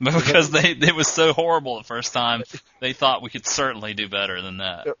 But because it was so horrible the first time, they thought we could certainly do better than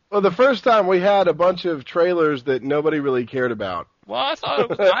that. Well, the first time we had a bunch of trailers that nobody really cared about. Well, I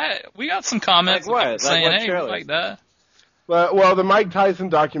thought we got some comments saying, hey, we like that. Well, the Mike Tyson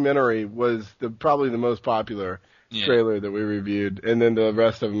documentary was probably the most popular trailer that we reviewed, and then the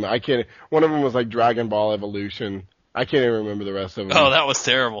rest of them, one of them was like Dragon Ball Evolution. I can't even remember the rest of them. Oh, that was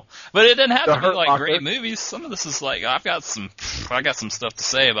terrible. But it didn't have to be like great movies. Some of this is like, I got some stuff to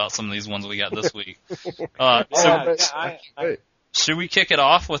say about some of these ones we got this week. Should we kick it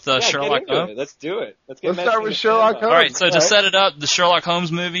off with Sherlock Holmes? Let's do it. Let's start with Sherlock Holmes. All right, so to set it up, the Sherlock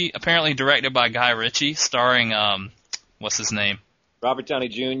Holmes movie, apparently directed by Guy Ritchie, starring, what's his name? Robert Downey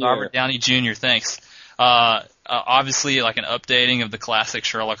Jr. Robert Downey Jr., thanks. Obviously, like an updating of the classic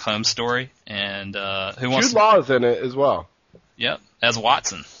Sherlock Holmes story, and Jude Law is in it as well. Yep, as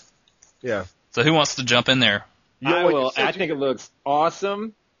Watson. Yeah. So who wants to jump in there? I will. I think it looks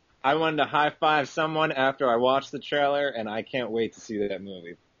awesome. I wanted to high five someone after I watched the trailer, and I can't wait to see that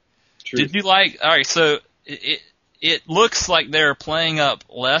movie. Did you like? All right, so it looks like they're playing up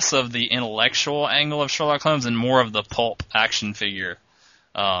less of the intellectual angle of Sherlock Holmes and more of the pulp action figure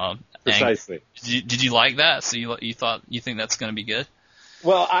Precisely. Did you like that? So you think that's going to be good?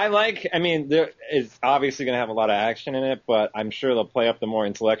 Well, there is obviously going to have a lot of action in it, but I'm sure they'll play up the more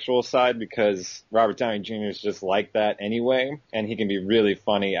intellectual side because Robert Downey Jr. is just like that anyway, and he can be really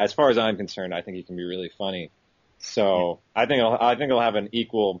funny. As far as I'm concerned, I think he can be really funny. So I think it'll have an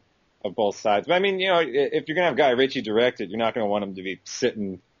equal of both sides. But I mean, if you're going to have Guy Ritchie directed, you're not going to want him to be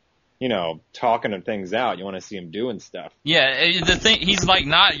sitting, talking things out. You want to see him doing stuff. Yeah, the thing, he's like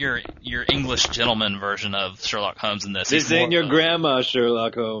not your English gentleman version of Sherlock Holmes in this. This ain't your grandma,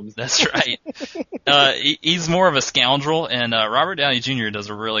 Sherlock Holmes. That's right. He's more of a scoundrel, and Robert Downey Jr. does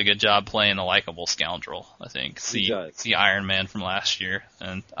a really good job playing a likable scoundrel, I think. See Iron Man from last year.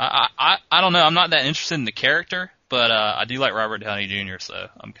 And I don't know, I'm not that interested in the character, but I do like Robert Downey Jr., so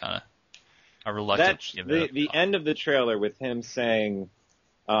I'm reluctant to give it the end of the trailer with him saying,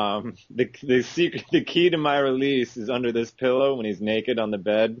 the key to my release is under this pillow when he's naked on the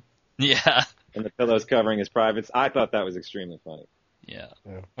bed. Yeah. And the pillow's covering his privates. I thought that was extremely funny. Yeah.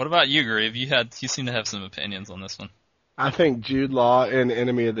 What about you, Grieve? You seem to have some opinions on this one. I think Jude Law in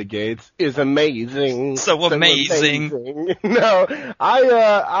Enemy of the Gates is amazing. So amazing. No,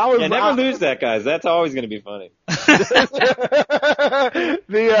 I was. Never lose that, guys. That's always going to be funny.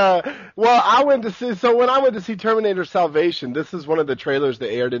 I went to see. So when I went to see Terminator Salvation, this is one of the trailers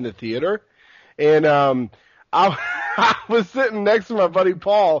that aired in the theater, and I was sitting next to my buddy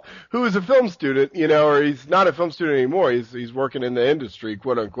Paul, who is a film student, or he's not a film student anymore. He's working in the industry,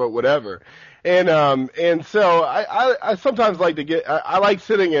 quote unquote, whatever. And so I sometimes like I like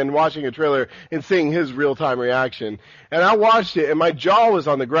sitting and watching a trailer and seeing his real time reaction. And I watched it and my jaw was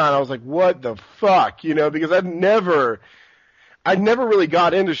on the ground. I was like, what the fuck? Because I'd never really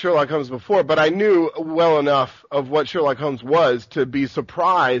got into Sherlock Holmes before, but I knew well enough of what Sherlock Holmes was to be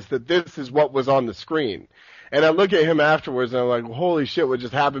surprised that this is what was on the screen. And I look at him afterwards and I'm like, holy shit, what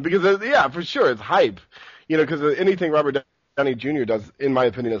just happened? Because, yeah, for sure, it's hype. Because anything Robert Downey Jr. does, in my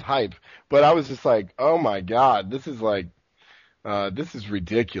opinion, is hype. But I was just like, oh my God, this is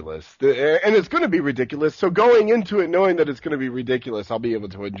ridiculous. And it's going to be ridiculous. So going into it knowing that it's going to be ridiculous, I'll be able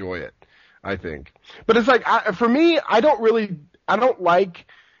to enjoy it, I think. But it's like, for me, I don't like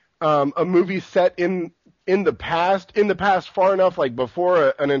a movie set in the past far enough, like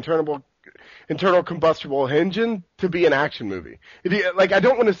before an internal combustible engine to be an action movie. I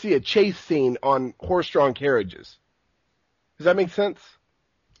don't want to see a chase scene on horse-drawn carriages. Does that make sense?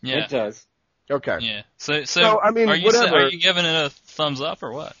 Yeah. It does. Okay. Yeah. So I mean, are you giving it a thumbs up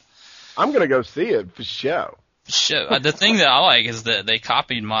or what? I'm going to go see it for show. The thing that I like is that they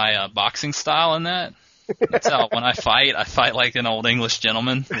copied my boxing style in that. That's how when I fight like an old English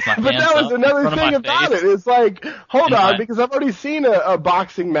gentleman with my hands up. But that was another thing about it. It's like, hold on, because I've already seen a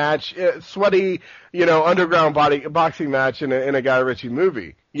boxing match, sweaty, underground boxing match in a Guy Ritchie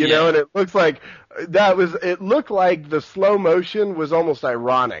movie. You know, and it looks like it looked like the slow motion was almost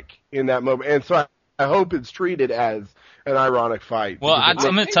ironic in that moment. And so I hope it's treated as an ironic fight. Well, I'm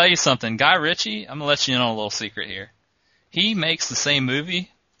going to tell you something. Guy Ritchie, I'm going to let you in on a little secret here. He makes the same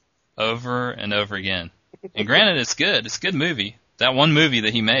movie over and over again. And granted, it's good. It's a good movie. That one movie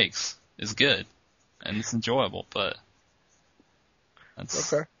that he makes is good. And it's enjoyable, but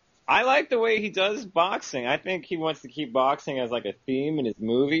that's... Okay. I like the way he does boxing. I think he wants to keep boxing as like a theme in his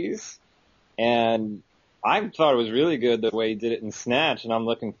movies. And I thought it was really good the way he did it in Snatch, and I'm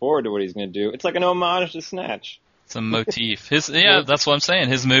looking forward to what he's going to do. It's like an homage to Snatch. It's a motif. That's what I'm saying.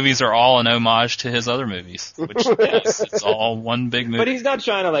 His movies are all an homage to his other movies, which it's all one big movie. But he's not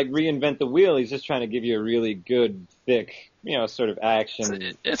trying to like reinvent the wheel. He's just trying to give you a really good, thick, sort of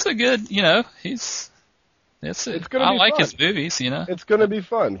action. It's a good, I like his movies, It's going to be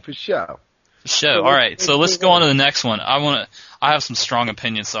fun for sure. All right, so let's go on to the next one. I have some strong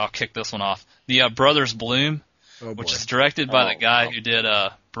opinions, so I'll kick this one off. The Brothers Bloom, which is directed by the guy who did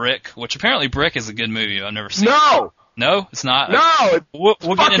Brick, which apparently Brick is a good movie. I've never seen it. No, it's not. No, we'll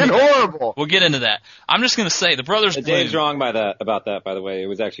fucking get into horrible. We'll get into that. I'm just going to say, The Brothers Bloom. Dave's wrong about that, by the way. It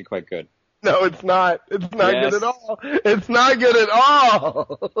was actually quite good. No, it's not. It's not good at all. It's not good at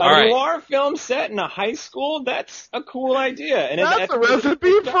all. A noir film set in a high school? That's a cool idea. And that's a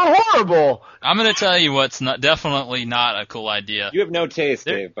recipe for horrible. I'm going to tell you what's definitely not a cool idea. You have no taste,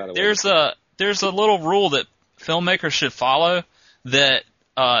 Dave, by the way. There's a little rule that filmmakers should follow that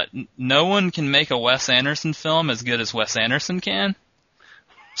no one can make a Wes Anderson film as good as Wes Anderson can.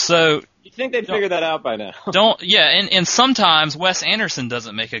 So you think they'd figure that out by now? And sometimes Wes Anderson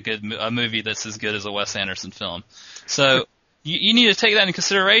doesn't make a movie that's as good as a Wes Anderson film. So you need to take that into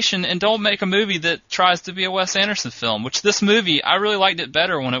consideration and don't make a movie that tries to be a Wes Anderson film, which this movie, I really liked it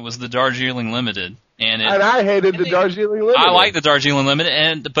better when it was the Darjeeling Limited. And I hated the Darjeeling Limited. I like the Darjeeling Limited,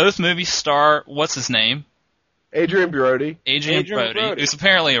 and both movies star, what's his name? Adrian Brody. Adrian Brody, who's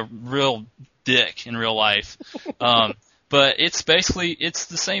apparently a real dick in real life. But it's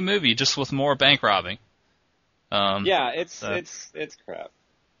the same movie, just with more bank robbing. It's crap.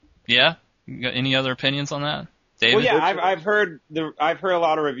 Yeah? You got any other opinions on that? David? Well, yeah, I've heard a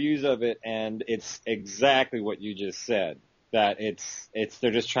lot of reviews of it, and it's exactly what you just said. That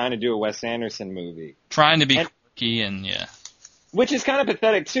they're just trying to do a Wes Anderson movie. Trying to be quirky and yeah. Which is kind of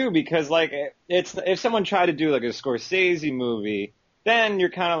pathetic too, because like if someone tried to do like a Scorsese movie, then you're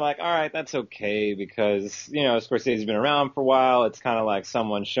kind of like, all right, that's okay, because Scorsese's been around for a while. It's kind of like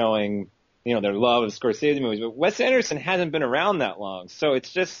someone showing their love of Scorsese movies. But Wes Anderson hasn't been around that long, so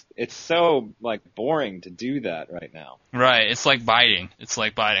it's so like boring to do that right now. Right, it's like biting. It's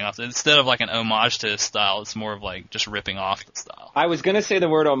like biting off. Instead of like an homage to his style, it's more of like just ripping off the style. I was gonna say the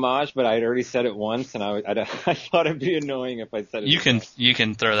word homage, but I'd already said it once, and I thought it'd be annoying if I said it. You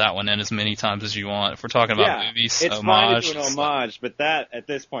can throw that one in as many times as you want. If we're talking about movies, it's homage. Fine to do an homage, but that at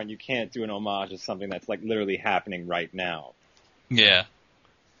this point you can't do an homage to something that's like literally happening right now. Yeah.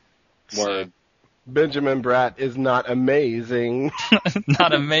 Word. Benjamin Bratt is not amazing.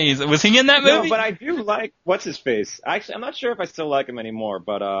 Not amazing. Was he in that movie? No, but I do like what's his face. Actually, I'm not sure if I still like him anymore.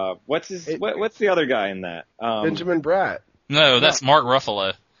 But what's the other guy in that? Benjamin Bratt. No, that's Mark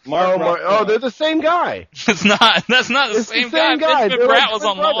Ruffalo. They're the same guy. It's not. That's not the same guy. Benjamin Bratt was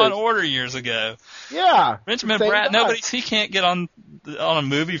on Law and Order years ago. Yeah. Benjamin Bratt. He can't get on a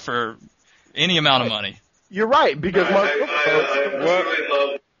movie for any amount of money. You're right, because Mark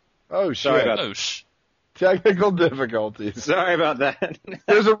Ruffalo. Oh, shit. Technical difficulties. Sorry about that.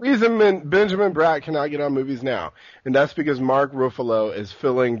 There's a reason Benjamin Bratt cannot get on movies now, and that's because Mark Ruffalo is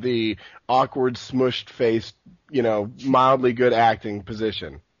filling the awkward, smushed-faced, mildly good acting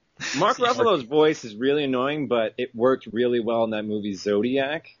position. Mark Ruffalo's voice is really annoying, but it worked really well in that movie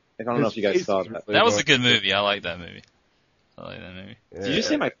Zodiac. I don't know if you guys saw that. That was a good movie. I like that movie. Yeah. Did you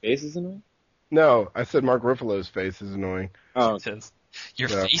say my face is annoying? No, I said Mark Ruffalo's face is annoying. Oh, your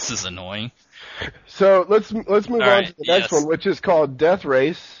face is annoying. So let's move on to the next one, which is called Death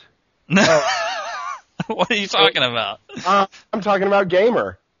Race. What are you talking about? I'm talking about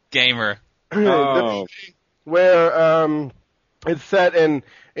Gamer. Oh. Where it's set in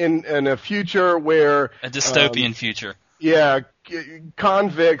a future where a dystopian future. Yeah,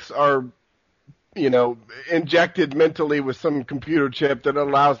 convicts are injected mentally with some computer chip that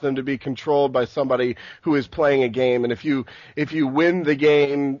allows them to be controlled by somebody who is playing a game. And if you win the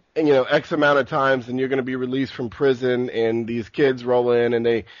game, X amount of times, then you're going to be released from prison. And these kids roll in,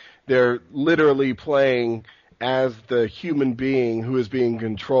 and they're literally playing as the human being who is being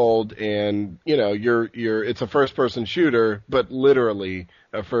controlled. And it's a first person shooter, but literally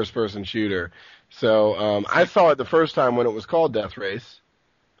a first person shooter. So I saw it the first time when it was called Death Race.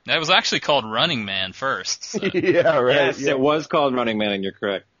 That was actually called Running Man first. So. Yeah, right. Yes, it was called Running Man, and you're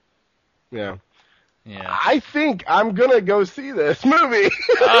correct. Yeah. Yeah. I think I'm gonna go see this movie.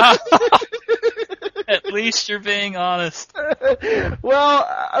 At least you're being honest.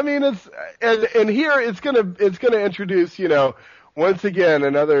 Well, I mean, and here it's gonna introduce, once again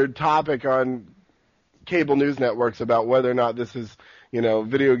another topic on cable news networks about whether or not this is.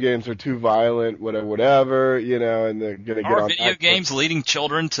 Video games are too violent, whatever, and they're going to get on. Are video games leading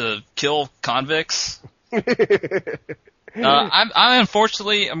children to kill convicts? I'm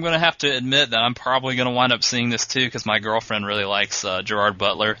unfortunately, I'm going to have to admit that I'm probably going to wind up seeing this too because my girlfriend really likes Gerard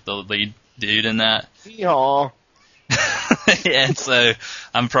Butler, the lead dude in that. Aw. And so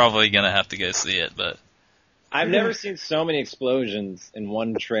I'm probably going to have to go see it, but. I've never seen so many explosions in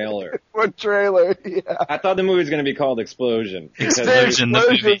one trailer. Yeah. I thought the movie was going to be called Explosion.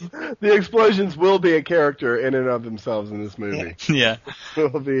 The explosions will be a character in and of themselves in this movie. Yeah.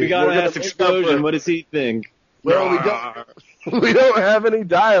 We got to ask Explosion, what does he think? Well, we don't have any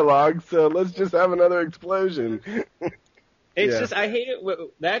dialogue, so let's just have another explosion. It's just, I hate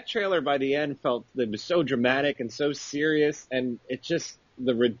it. That trailer by the end it was so dramatic and so serious, and it just,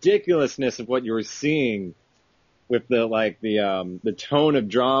 the ridiculousness of what you were seeing with the tone of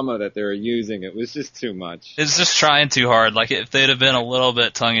drama that they were using, it was just too much. It's just trying too hard. Like if they'd have been a little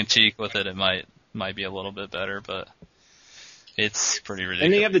bit tongue in cheek with it, it might be a little bit better. But it's pretty ridiculous.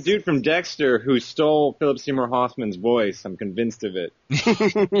 And you have the dude from Dexter who stole Philip Seymour Hoffman's voice. I'm convinced of it.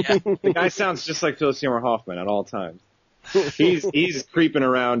 Yeah. The guy sounds just like Philip Seymour Hoffman at all times. He's creeping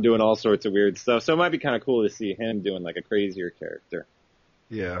around doing all sorts of weird stuff. So it might be kind of cool to see him doing like a crazier character.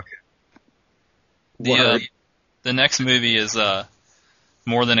 Yeah. The next movie is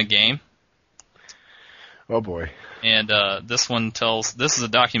More Than a Game. Oh boy. And this is a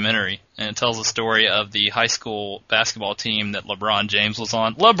documentary, and it tells the story of the high school basketball team that LeBron James was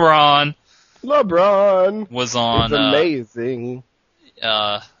on. LeBron was on. It's amazing.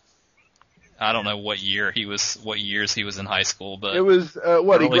 I don't know what years he was in high school, but it was he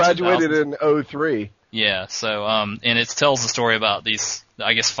graduated 2000s. In 03. Yeah, so and it tells the story about these,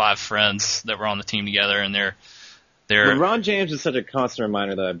 I guess, 5 friends that were on the team together, and they're LeBron James is such a constant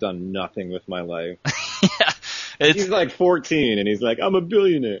reminder that I've done nothing with my life. Yeah, he's like 14, and he's like, I'm a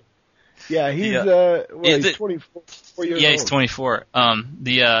billionaire. Yeah, he's 24 years old. Yeah, he's 24.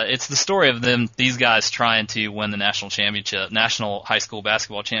 It's the story of these guys trying to win the national high school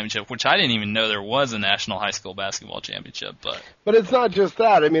basketball championship, which I didn't even know there was a national high school basketball championship. But it's not just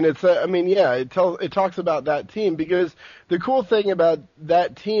that. I mean, it talks about that team, because the cool thing about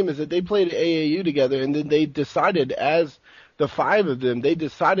that team is that they played at AAU together, and then they decided, as the 5 of them, they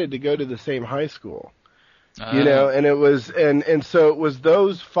decided to go to the same high school. And it was, and so it was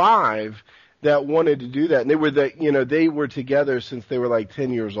those 5 that wanted to do that, and they were together since they were like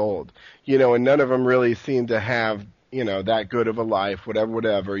 10 years old, and none of them really seemed to have, that good of a life,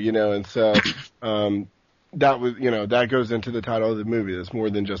 whatever, and so, that was, that goes into the title of the movie. It's more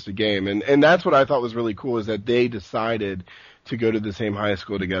than just a game, and that's what I thought was really cool, is that they decided to go to the same high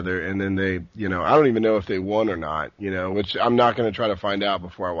school together, and then they, I don't even know if they won or not, which I'm not going to try to find out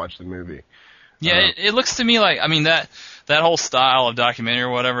before I watch the movie. Yeah, it looks to me like, I mean, that whole style of documentary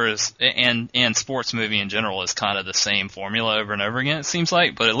or whatever is, and sports movie in general, is kind of the same formula over and over again, it seems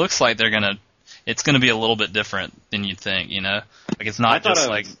like, but it looks like it's gonna be a little bit different than you'd think, Like, it's not just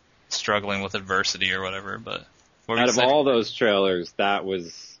like struggling with adversity or whatever, but. Out of all those trailers, that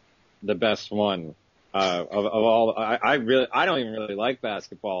was the best one. Of all, I don't even really like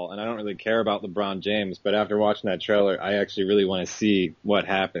basketball, and I don't really care about LeBron James, but after watching that trailer, I actually really want to see what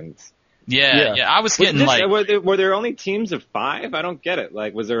happens. Yeah. I was getting were there only teams of 5? I don't get it.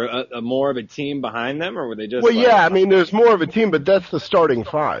 Like, was there a more of a team behind them, or were they just? Well, I mean, there's more of a team, but that's the starting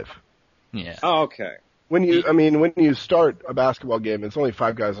 5. Yeah. Oh, okay. When you start a basketball game, it's only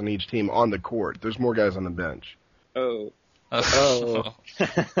 5 guys on each team on the court. There's more guys on the bench. Oh.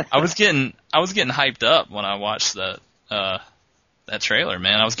 I was getting hyped up when I watched that trailer,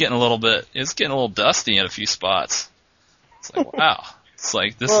 man. It was getting a little dusty in a few spots. It's like, wow. It's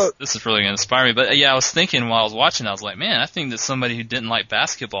like, this is really going to inspire me. But yeah, I was thinking while I was watching, I was like, man, I think that somebody who didn't like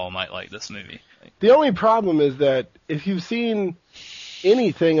basketball might like this movie. The only problem is that if you've seen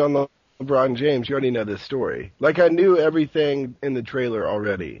anything on LeBron James, you already know this story. Like, I knew everything in the trailer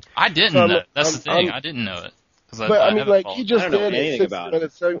already. I didn't know. That's the thing. I didn't know it. He just did anything about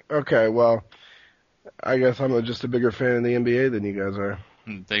it. Okay, well, I guess I'm just a bigger fan of the NBA than you guys are.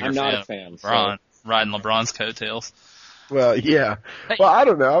 I'm not a fan. LeBron, riding LeBron's coattails. Well, yeah. Well, I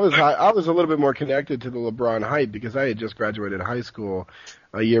don't know. I was a little bit more connected to the LeBron hype because I had just graduated high school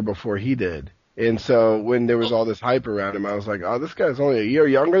a year before he did. And so when there was all this hype around him, I was like, oh, this guy's only a year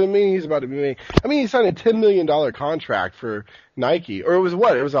younger than me. He's about to be he signed a $10 million contract for Nike. Or it was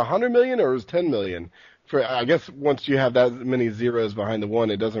what? It was $100 million or it was $10 million? I guess once you have that many zeros behind the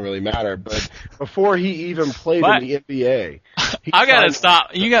one, it doesn't really matter. But before he even played in the NBA. I gotta stop.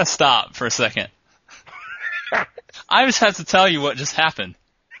 You gotta stop for a second. I just have to tell you what just happened.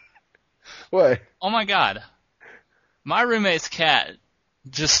 What? Oh my God. My roommate's cat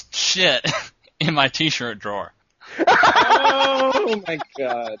just shit in my t-shirt drawer. Oh my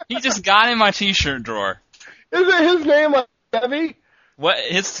God. He just got in my t-shirt drawer. Isn't his name like Debbie? What?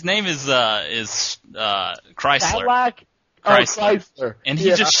 His name is Chrysler. Cadillac? Chrysler. And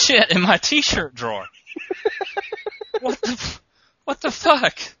he just shit in my t-shirt drawer. What the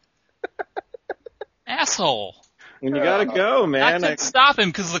fuck? Asshole. When you gotta go, man. I couldn't stop him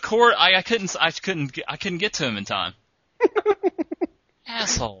because the cord. I couldn't get to him in time.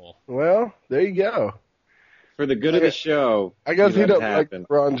 Asshole. Well, there you go. For the good of the show. I guess he doesn't like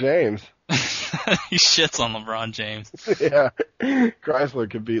LeBron James. He shits on LeBron James. Yeah, Chrysler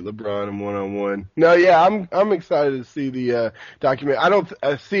could beat LeBron in 1-on-1. No, yeah, I'm excited to see the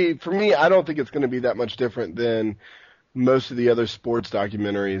documentary. For me, I don't think it's going to be that much different than most of the other sports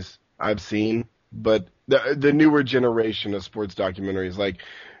documentaries I've seen. But the newer generation of sports documentaries, like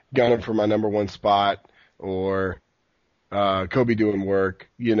Gunning for My Number One Spot or Kobe Doing Work,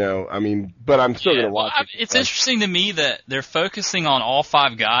 but I'm still going to watch it. It's interesting to me that they're focusing on all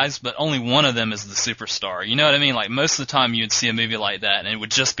 5 guys, but only one of them is the superstar. You know what I mean? Like, most of the time you'd see a movie like that, and it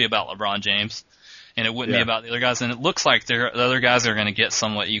would just be about LeBron James, and it wouldn't be about the other guys. And it looks like the other guys are going to get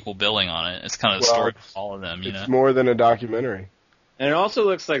somewhat equal billing on it. It's kind of the story of all of them, It's more than a documentary. And it also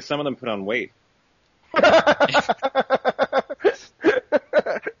looks like some of them put on weight.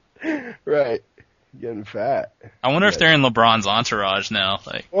 Right. getting fat. I wonder if they're in LeBron's entourage now.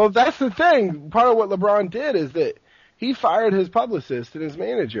 Like, well, that's the thing. Part of what LeBron did is that he fired his publicist and his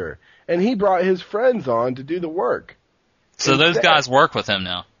manager, and he brought his friends on to do the work. So those guys work with him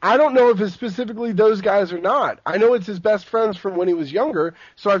now? I don't know if it's specifically those guys or not. I know it's his best friends from when he was younger,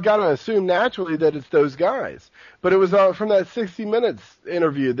 so I've got to assume naturally that it's those guys. But it was from that 60 Minutes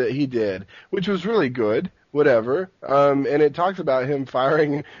interview that he did, which was really good, whatever. And it talks about him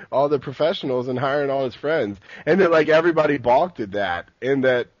firing all the professionals and hiring all his friends. And that, like, everybody balked at that.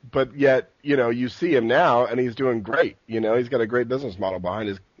 But yet, you see him now, and he's doing great. He's got a great business model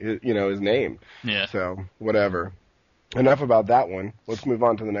behind his name. Yeah. So, whatever. Enough about that one. Let's move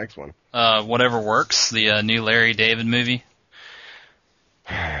on to the next one. Whatever Works, the new Larry David movie.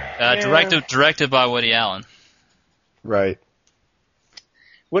 Directed by Woody Allen. Right.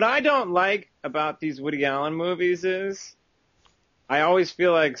 What I don't like about these Woody Allen movies is I always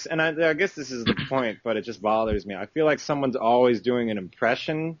feel like, and I guess this is the point, but it just bothers me. I feel like someone's always doing an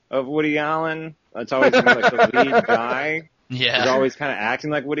impression of Woody Allen. It's always like the lead guy. Yeah. Is always kind of acting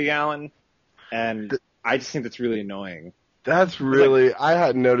like Woody Allen. And I just think that's really annoying. That's really, I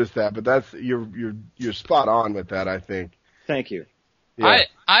hadn't noticed that, but you're spot on with that, I think. Thank you. Yeah.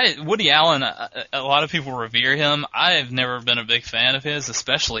 Woody Allen, a lot of people revere him. I have never been a big fan of his,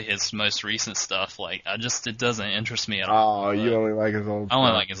 especially his most recent stuff. Like, it doesn't interest me at all. Oh, you only like his old stuff. I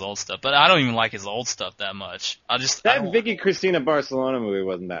only like his old stuff, but I don't even like his old stuff that much. That Vicky Cristina Barcelona movie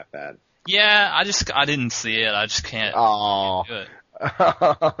wasn't that bad. Yeah, I didn't see it. I just can't do it.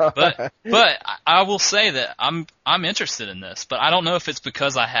 But I will say that I'm interested in this, but I don't know if it's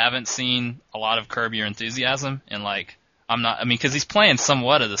because I haven't seen a lot of Curb Your Enthusiasm and because he's playing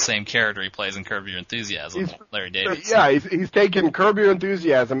somewhat of the same character he plays in Curb Your Enthusiasm, Larry David. Yeah, he's taken Curb Your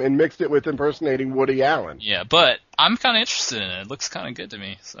Enthusiasm and mixed it with impersonating Woody Allen. Yeah, but I'm kind of interested in it. It looks kind of good to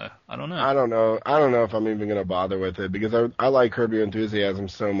me, so I don't know. I don't know if I'm even going to bother with it because I like Curb Your Enthusiasm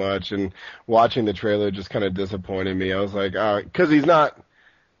so much, and watching the trailer just kind of disappointed me. I was like, because he's not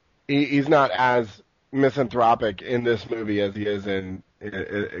as misanthropic in this movie as he is in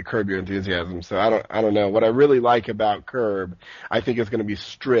Curb Your Enthusiasm. So I don't know. What I really like about Curb, I think is going to be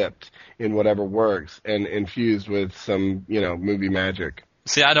stripped in Whatever Works and infused with some, movie magic.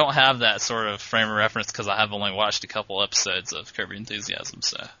 See, I don't have that sort of frame of reference because I have only watched a couple episodes of Curb Your Enthusiasm.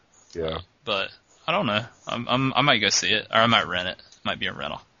 So yeah, but I don't know. I might go see it, or I might rent it. It might be a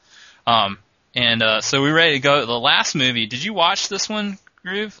rental. So we ready to go. The last movie. Did you watch this one,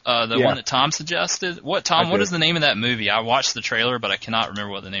 Groove? The one that Tom suggested? What is the name of that movie? I watched the trailer, but I cannot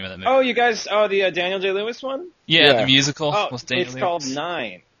remember what the name of that movie. Oh, you guys, the Daniel Day-Lewis one? Yeah, the musical. Oh, it's called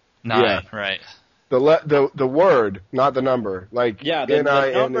 9. 9, right. The word, not the number. Like, yeah, the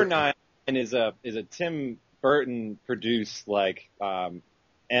number 9 is a Tim Burton produced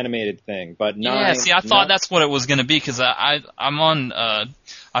animated thing, but 9. Yeah, see, I thought that's what it was going to be because I'm on.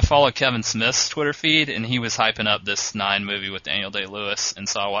 I follow Kevin Smith's Twitter feed, and he was hyping up this 9 movie with Daniel Day-Lewis, and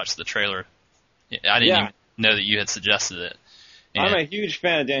so I watched the trailer. I didn't even know that you had suggested it. And I'm a huge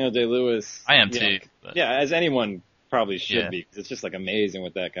fan of Daniel Day-Lewis. I am too. Yeah, as anyone probably should be, because it's just amazing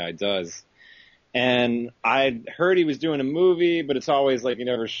what that guy does. And I'd heard he was doing a movie, but it's always you're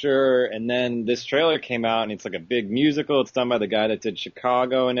never sure. And then this trailer came out, and it's a big musical. It's done by the guy that did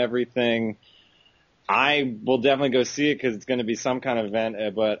Chicago and everything. I will definitely go see it because it's going to be some kind of event,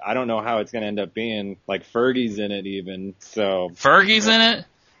 but I don't know how it's going to end up being. Fergie's in it even. So Fergie's in it?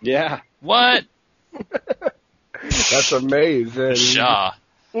 Yeah. What? That's amazing. Shaw.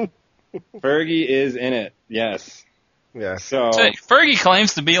 Fergie is in it. Yes. Yeah. So Fergie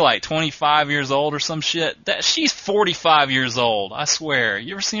claims to be 25 years old or some shit. She's 45 years old. I swear.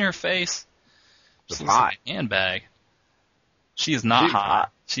 You ever seen her face? She's hot. hot. Like a handbag. She is not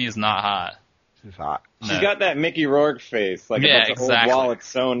hot. She is not hot. She's hot. No. She's got that Mickey Rourke face, a bunch of old wallets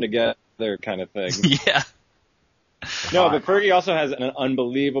sewn together kind of thing. Yeah. No, but Fergie also has an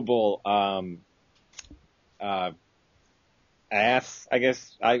unbelievable ass, I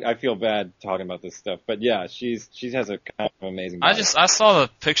guess. I feel bad talking about this stuff, but yeah, she has a kind of amazing body. I saw the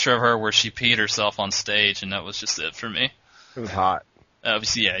picture of her where she peed herself on stage, and that was just it for me. It was hot.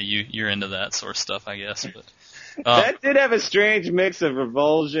 Obviously, yeah, you're into that sort of stuff, I guess. But that did have a strange mix of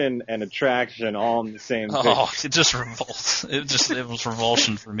revulsion and attraction all in the same picture. Oh, it just revolts. It was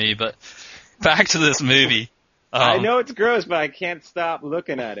revulsion for me. But back to this movie. I know it's gross, but I can't stop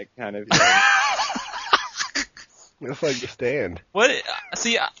looking at it, kind of thing. It's like The Stand.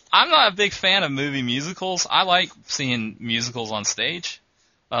 See, I'm not a big fan of movie musicals. I like seeing musicals on stage,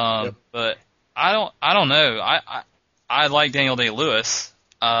 but I don't know. I like Daniel Day-Lewis,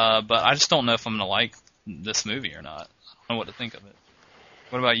 but I just don't know if I'm gonna like this movie or not. I don't know what to think of it.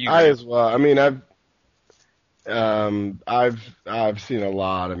 What about you? I as well. I mean, I've seen a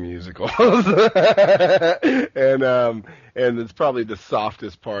lot of musicals, and it's probably the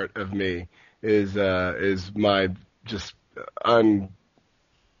softest part of me is my just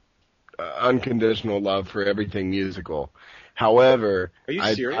unconditional love for everything musical. However, are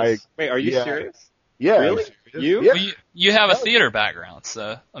you serious? Wait, are you serious? Yeah, really? You? Yeah. Well, you have a theater background,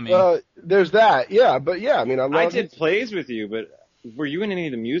 so I mean, there's that. Yeah, but yeah, I mean, I did plays with you, but were you in any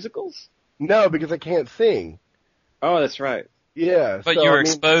of the musicals? No, because I can't sing. Oh, that's right. Yeah, but you were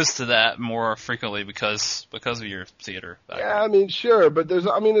exposed to that more frequently because of your theater background. Yeah, I mean, sure, but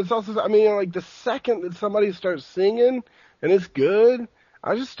it's also, like the second that somebody starts singing and it's good,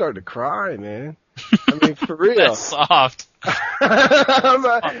 I just start to cry, man. I mean, for real. That's soft.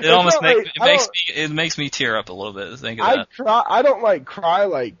 It makes me tear up a little bit to think of that. I don't like cry,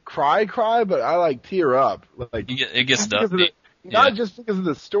 but I like tear up. Like it gets done. Not just because of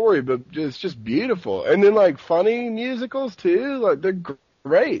the story, but it's just beautiful. And then like funny musicals too, like they're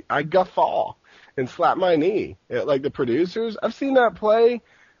great. I guffaw and slap my knee at like the producers. I've seen that play.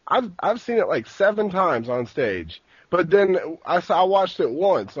 I've seen it like 7 times on stage. But then I watched it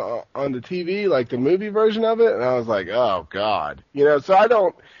once on the TV, like the movie version of it, and I was like, oh God, So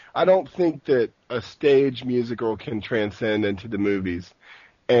I don't think that a stage musical can transcend into the movies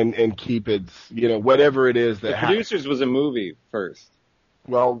and keep its, whatever it is that. The Producers was a movie first.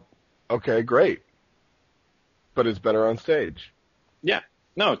 Well, okay, great, but it's better on stage. Yeah,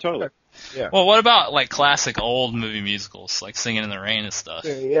 no, totally. Yeah. Well, what about like classic old movie musicals, like Singing in the Rain and stuff?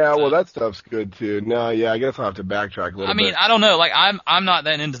 Yeah, well, that stuff's good too. No, yeah, I guess I'll have to backtrack a little bit. I mean, I don't know. Like, I'm not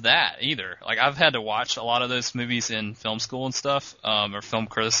that into that either. Like, I've had to watch a lot of those movies in film school and stuff, or film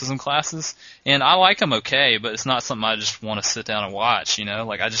criticism classes, and I like them okay, but it's not something I just want to sit down and watch.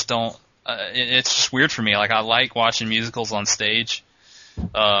 Like, I just don't. It's just weird for me. Like, I like watching musicals on stage.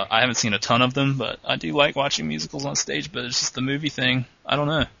 I haven't seen a ton of them, but I do like watching musicals on stage. But it's just the movie thing. I don't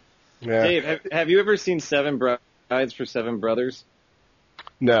know. Yeah. Dave, have you ever seen Seven Brides for Seven Brothers?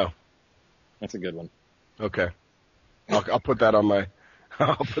 No. That's a good one. Okay. I'll put that on my.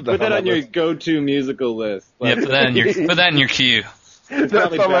 Put that on your go-to musical list. Yeah, put that in your queue. It's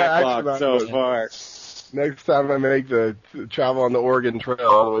probably backlogged so far. Next time I make the travel on the Oregon Trail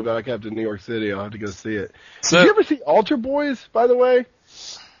all the way back up to New York City, I'll have to go see it. Did you ever see Altar Boys, by the way?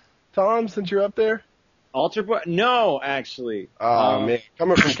 Tom, since you're up there? Altar Boy? No, actually. Oh, man.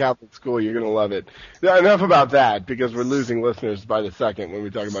 Coming from Catholic school, you're going to love it. Now, enough about that, because we're losing listeners by the second when we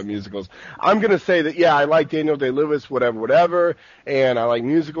talk about musicals. I'm going to say that, yeah, I like Daniel Day-Lewis, whatever, and I like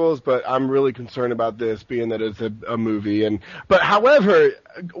musicals, but I'm really concerned about this, being that it's a movie. But however,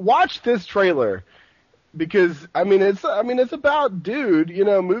 watch this trailer. Because it's about dude,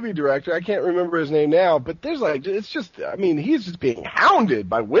 movie director. I can't remember his name now, but he's just being hounded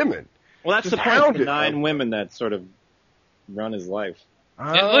by women. Well, that's the point. The 9 women that sort of run his life.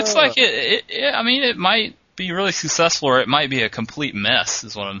 It looks like it might be really successful, or it might be a complete mess.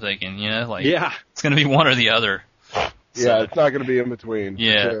 Is what I'm thinking. Yeah, it's going to be one or the other. Yeah, it's not going to be in between.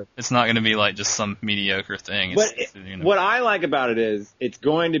 Yeah, sure. It's not going to be like just some mediocre thing. What I like about it is it's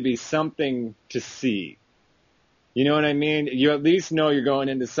going to be something to see. You know what I mean? You at least know you're going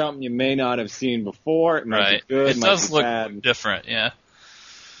into something you may not have seen before. It might be good. It does look different, yeah.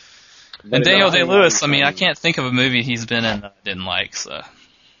 But and Daniel Day-Lewis, I can't think of a movie he's been in that I didn't like, so.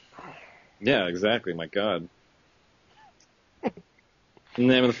 Yeah, exactly. My God. In the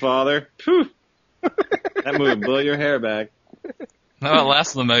Name of the Father. Phew. That movie will blow your hair back. No,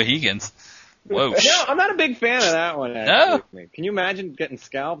 Last of the Mohicans. Whoa. No, I'm not a big fan of that one, actually. No? Can you imagine getting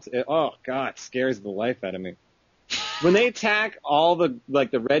scalped? Oh, God, it scares the life out of me. When they attack all the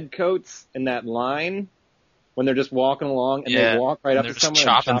red coats in that line, when they're just walking along and they walk right up to someone and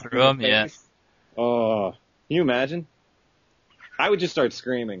chopping through them, yeah. Oh, can you imagine? I would just start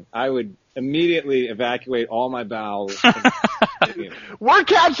screaming. I would immediately evacuate all my bowels. We're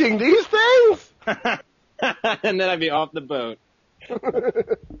catching these things? And then I'd be off the boat.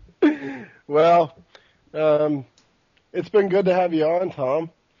 Well, it's been good to have you on, Tom.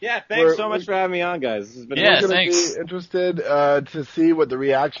 Yeah, thanks so much for having me on, guys. This has been we're going to be interested to see what the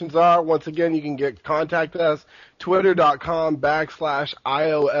reactions are. Once again, you can contact us,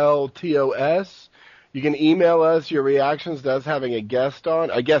 twitter.com/IOLTOS. You can email us your reactions to us having a guest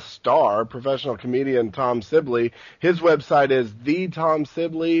star, professional comedian Tom Sibley. His website is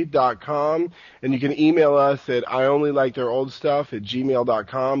thetomsibley.com, and you can email us at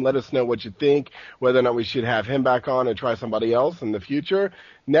ionlyliketheirOldStuff@gmail.com. Let us know what you think, whether or not we should have him back on and try somebody else in the future.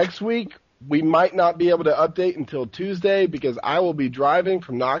 Next week, we might not be able to update until Tuesday because I will be driving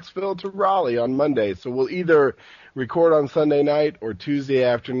from Knoxville to Raleigh on Monday. So we'll either record on Sunday night or Tuesday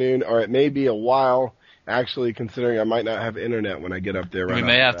afternoon, or it may be a while actually considering I might not have internet when I get up there. We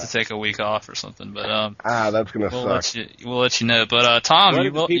may have to take a week off or something, but that's gonna suck. We'll let you know. But Tom, what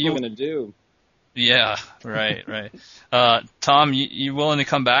are people gonna do? Yeah, right. Tom, you willing to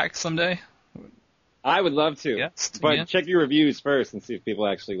come back someday? I would love to. Yes, but check your reviews first and see if people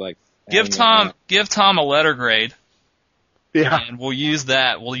actually like. Give Tom a letter grade. Yeah. And we'll use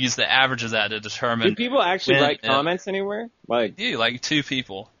that. We'll use the average of that to determine. Do people actually write comments anywhere? Like 2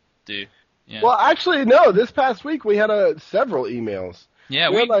 people do. Yeah. Well, actually, no. This past week we had several emails. Yeah,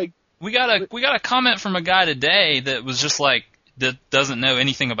 we got a comment from a guy today that was just like that doesn't know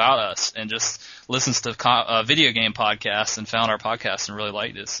anything about us and just listens to video game podcasts and found our podcast and really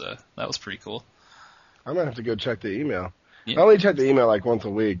liked it. So that was pretty cool. I'm gonna have to go check the email. Yeah. I only check the email like once a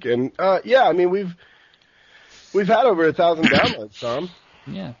week, and I mean we've had over 1,000 downloads, Tom.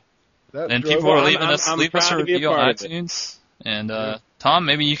 Yeah. And people are leaving us a review on iTunes. And Tom,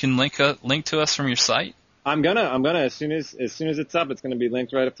 maybe you can link to us from your site. I'm gonna as soon as it's up, it's gonna be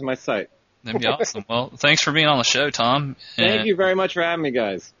linked right up to my site. That'd be awesome. Well, thanks for being on the show, Tom. Thank you very much for having me,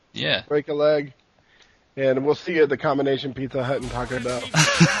 guys. Yeah. Break a leg. And we'll see you at the Combination Pizza Hut in Taco Bell. Okay,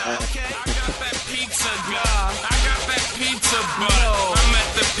 I got that pizza, I got that pizza, but I'm at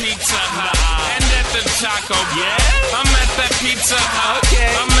the Pizza Hut and at the Taco Bell. Yeah? I'm at that Pizza Hut.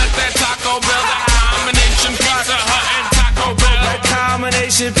 Okay. I'm at that Taco Bell. The Combination Pizza Hut and Taco Bell. That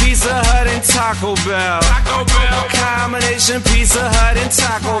Combination Pizza Hut and Taco Bell. Taco Bell. Combination Pizza Hut and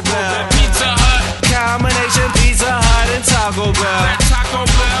Taco Bell. That Pizza Hut. Combination Pizza Hut and Taco Bell. That Taco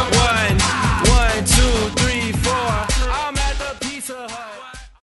Bell. 1, 2, 3, 4.